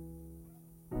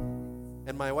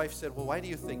 And my wife said, well, why do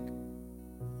you think?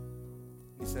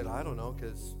 He said, I don't know,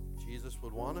 because Jesus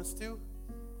would want us to.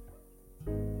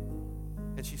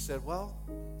 And she said, well,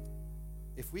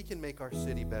 if we can make our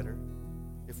city better,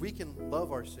 if we can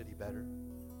love our city better,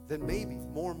 then maybe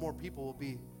more and more people will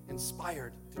be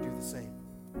inspired to do the same.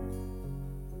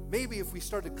 Maybe if we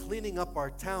started cleaning up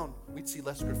our town, we'd see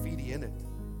less graffiti in it,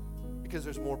 because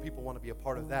there's more people want to be a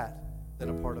part of that than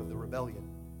a part of the rebellion.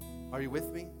 Are you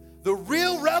with me? The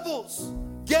real rebels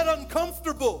get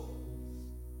uncomfortable.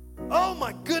 Oh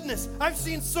my goodness, I've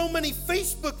seen so many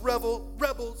Facebook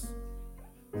rebels.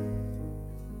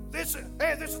 This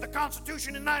is the Constitution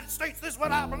of the United States. This is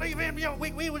what I believe in. You know,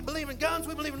 we would believe in guns.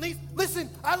 We believe in these. Listen,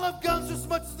 I love guns just as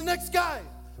much as the next guy.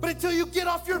 But until you get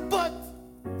off your butt,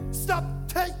 stop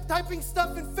typing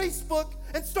stuff in Facebook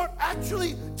and start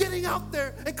actually getting out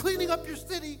there and cleaning up your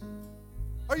city.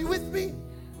 Are you with me?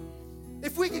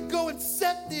 If we could go and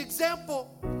set the example.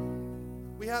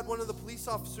 We had one of the police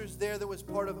officers there that was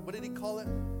part of it. What did he call it?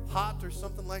 HOT or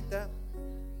something like that?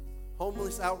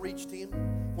 Homeless outreach team.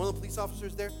 One of the police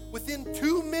officers there. Within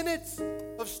 2 minutes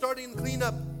of starting the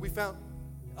cleanup, we found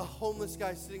a homeless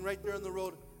guy sitting right there on the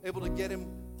road, able to get him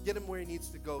where he needs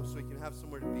to go so he can have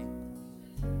somewhere to be.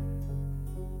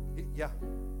 Yeah.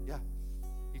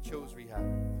 He chose rehab.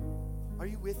 Are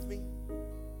you with me?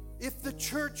 If the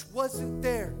church wasn't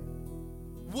there,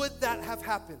 would that have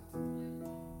happened?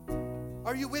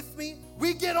 Are you with me?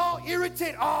 We get all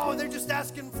irritated. Oh, they're just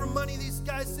asking for money, these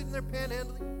guys sitting there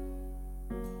panhandling.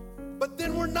 But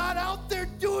then we're not out there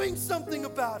doing something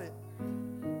about it.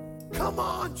 Come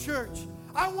on, church.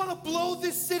 I want to blow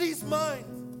this city's mind.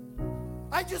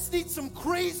 I just need some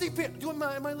crazy people.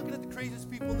 Am I looking at the craziest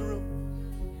people in the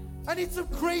room? I need some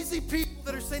crazy people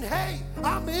that are saying, hey,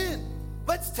 I'm in.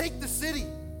 Let's take the city.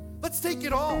 Let's take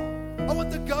it all. I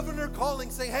want the governor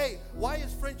calling, saying, hey, why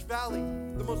is French Valley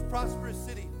the most prosperous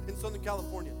city in Southern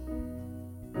California?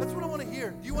 That's what I want to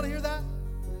hear. Do you want to hear that?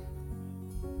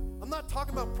 I'm not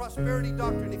talking about prosperity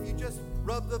doctrine. If you just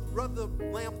rub the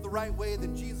lamp the right way,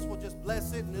 then Jesus will just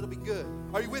bless it and it'll be good.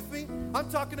 Are you with me? I'm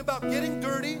talking about getting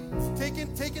dirty,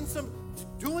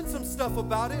 doing some stuff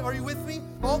about it. Are you with me?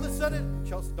 All of a sudden,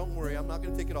 Chelsea, don't worry. I'm not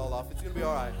going to take it all off. It's going to be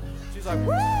all right. She's like,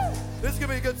 woo! This is going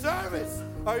to be a good service.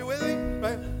 Are you with me?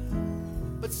 Right?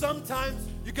 But sometimes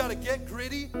you got to get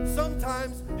gritty.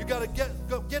 Sometimes you got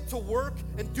to get to work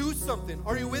and do something.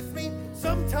 Are you with me?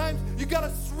 Sometimes you got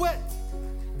to sweat.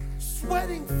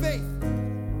 Sweating faith.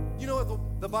 You know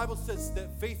what the Bible says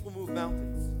that faith will move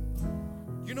mountains.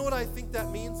 You know what I think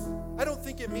that means? I don't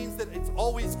think it means that it's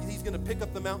always he's going to pick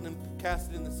up the mountain and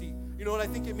cast it in the sea. You know what I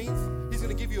think it means? He's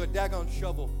going to give you a daggone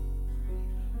shovel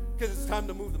because it's time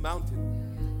to move the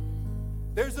mountain.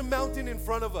 There's a mountain in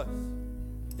front of us.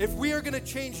 If we are going to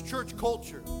change church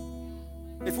culture,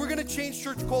 if we're going to change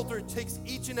church culture, it takes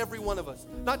each and every one of us,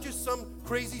 not just some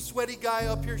crazy sweaty guy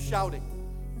up here shouting.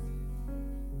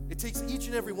 It takes each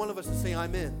and every one of us to say,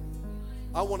 I'm in.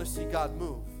 I want to see God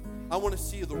move. I want to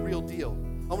see the real deal.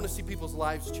 I want to see people's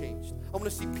lives changed. I want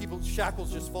to see people's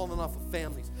shackles just falling off of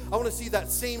families. I want to see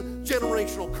that same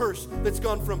generational curse that's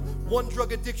gone from one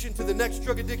drug addiction to the next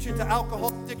drug addiction to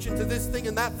alcohol addiction to this thing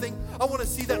and that thing. I want to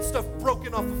see that stuff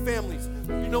broken off of families.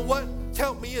 You know what?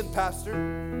 Count me in, Pastor.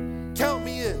 Count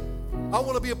me in. I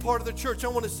want to be a part of the church. I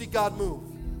want to see God move.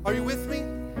 Are you with me?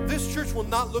 This church will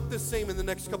not look the same in the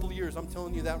next couple of years. I'm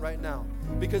telling you that right now.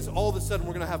 Because all of a sudden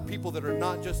we're going to have people that are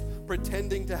not just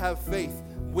pretending to have faith,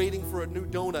 waiting for a new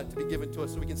donut to be given to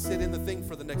us so we can sit in the thing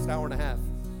for the next hour and a half.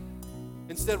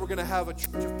 Instead, we're going to have a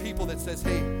church of people that says,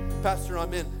 hey, Pastor,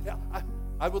 I'm in. Yeah,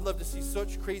 I would love to see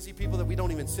such crazy people that we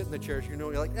don't even sit in the chairs. You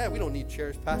know, you're like, yeah, we don't need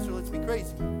chairs, Pastor. Let's be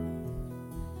crazy.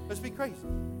 Let's be crazy.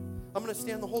 I'm going to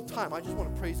stand the whole time. I just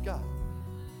want to praise God.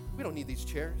 We don't need these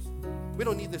chairs. We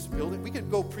don't need this building. We could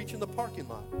go preach in the parking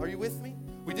lot. Are you with me?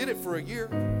 We did it for a year.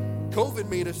 COVID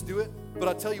made us do it. But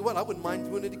I'll tell you what, I wouldn't mind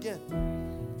doing it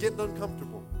again. Getting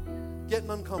uncomfortable.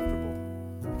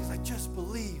 Because I just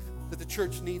believe that the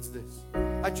church needs this.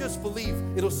 I just believe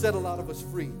it'll set a lot of us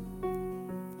free.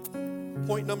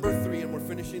 Point number 3, and we're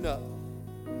finishing up.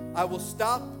 I will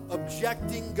stop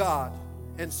objecting God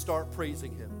and start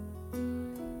praising Him.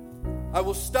 I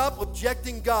will stop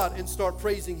objecting God and start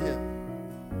praising Him.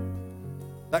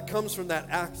 That comes from that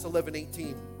Acts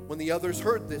 11:18. When the others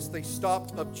heard this, they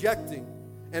stopped objecting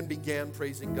and began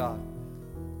praising God.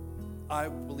 I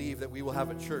believe that we will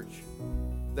have a church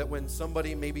that when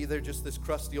somebody, maybe they're just this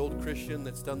crusty old Christian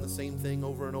that's done the same thing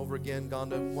over and over again, gone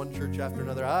to one church after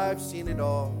another, I've seen it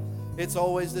all. It's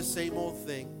always the same old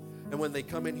thing. And when they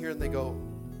come in here and they go,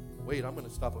 wait, I'm going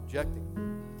to stop objecting.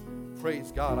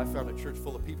 Praise God, I found a church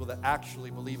full of people that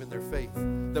actually believe in their faith,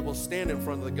 that will stand in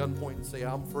front of the gunpoint and say,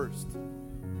 I'm first.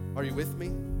 Are you with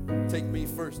me? Take me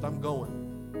first. I'm going.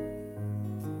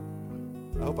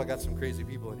 I hope I got some crazy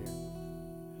people in here.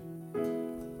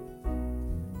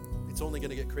 It's only going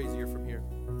to get crazier from here.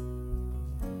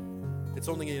 It's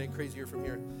only going to get crazier from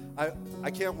here. I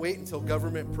can't wait until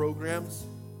government programs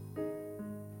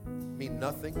mean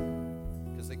nothing,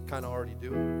 because they kind of already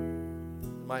do,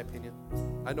 in my opinion.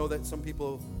 I know that some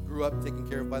people grew up taken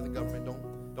care of by the government.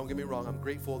 Don't get me wrong. I'm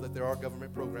grateful that there are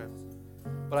government programs.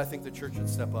 But I think the church should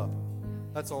step up.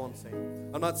 That's all I'm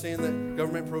saying. I'm not saying that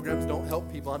government programs don't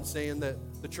help people. I'm saying that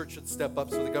the church should step up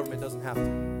so the government doesn't have to.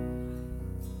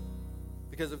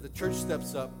 Because if the church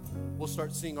steps up, we'll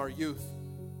start seeing our youth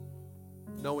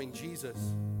knowing Jesus,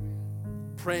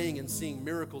 praying and seeing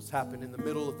miracles happen in the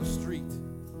middle of the street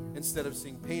instead of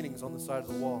seeing paintings on the side of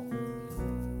the wall.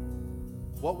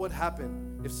 What would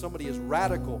happen if somebody is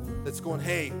radical that's going,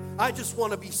 hey, I just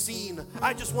want to be seen.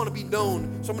 I just want to be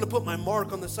known. So I'm going to put my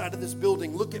mark on the side of this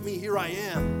building. Look at me, here I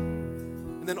am.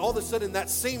 And then all of a sudden that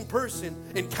same person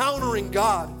encountering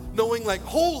God, knowing like,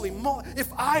 holy moly, if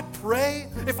I pray,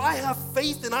 if I have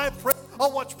faith and I pray,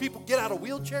 I'll watch people get out of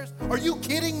wheelchairs. Are you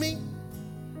kidding me?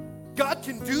 God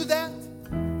can do that?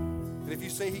 And if you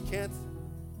say He can't,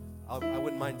 I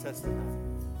wouldn't mind testing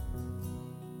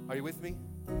that. Are you with me?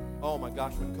 Oh my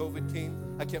gosh, when COVID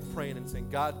came, I kept praying and saying,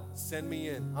 God, send me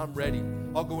in. I'm ready.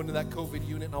 I'll go into that COVID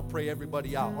unit and I'll pray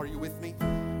everybody out. Are you with me?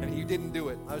 And He didn't do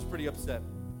it. I was pretty upset.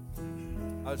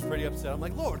 I'm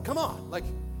like, Lord, come on. Like,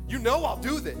 you know I'll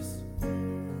do this.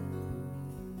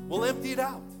 We'll empty it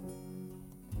out.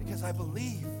 Because I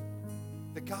believe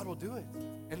that God will do it.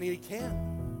 And that He can.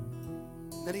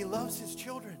 And that He loves His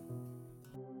children.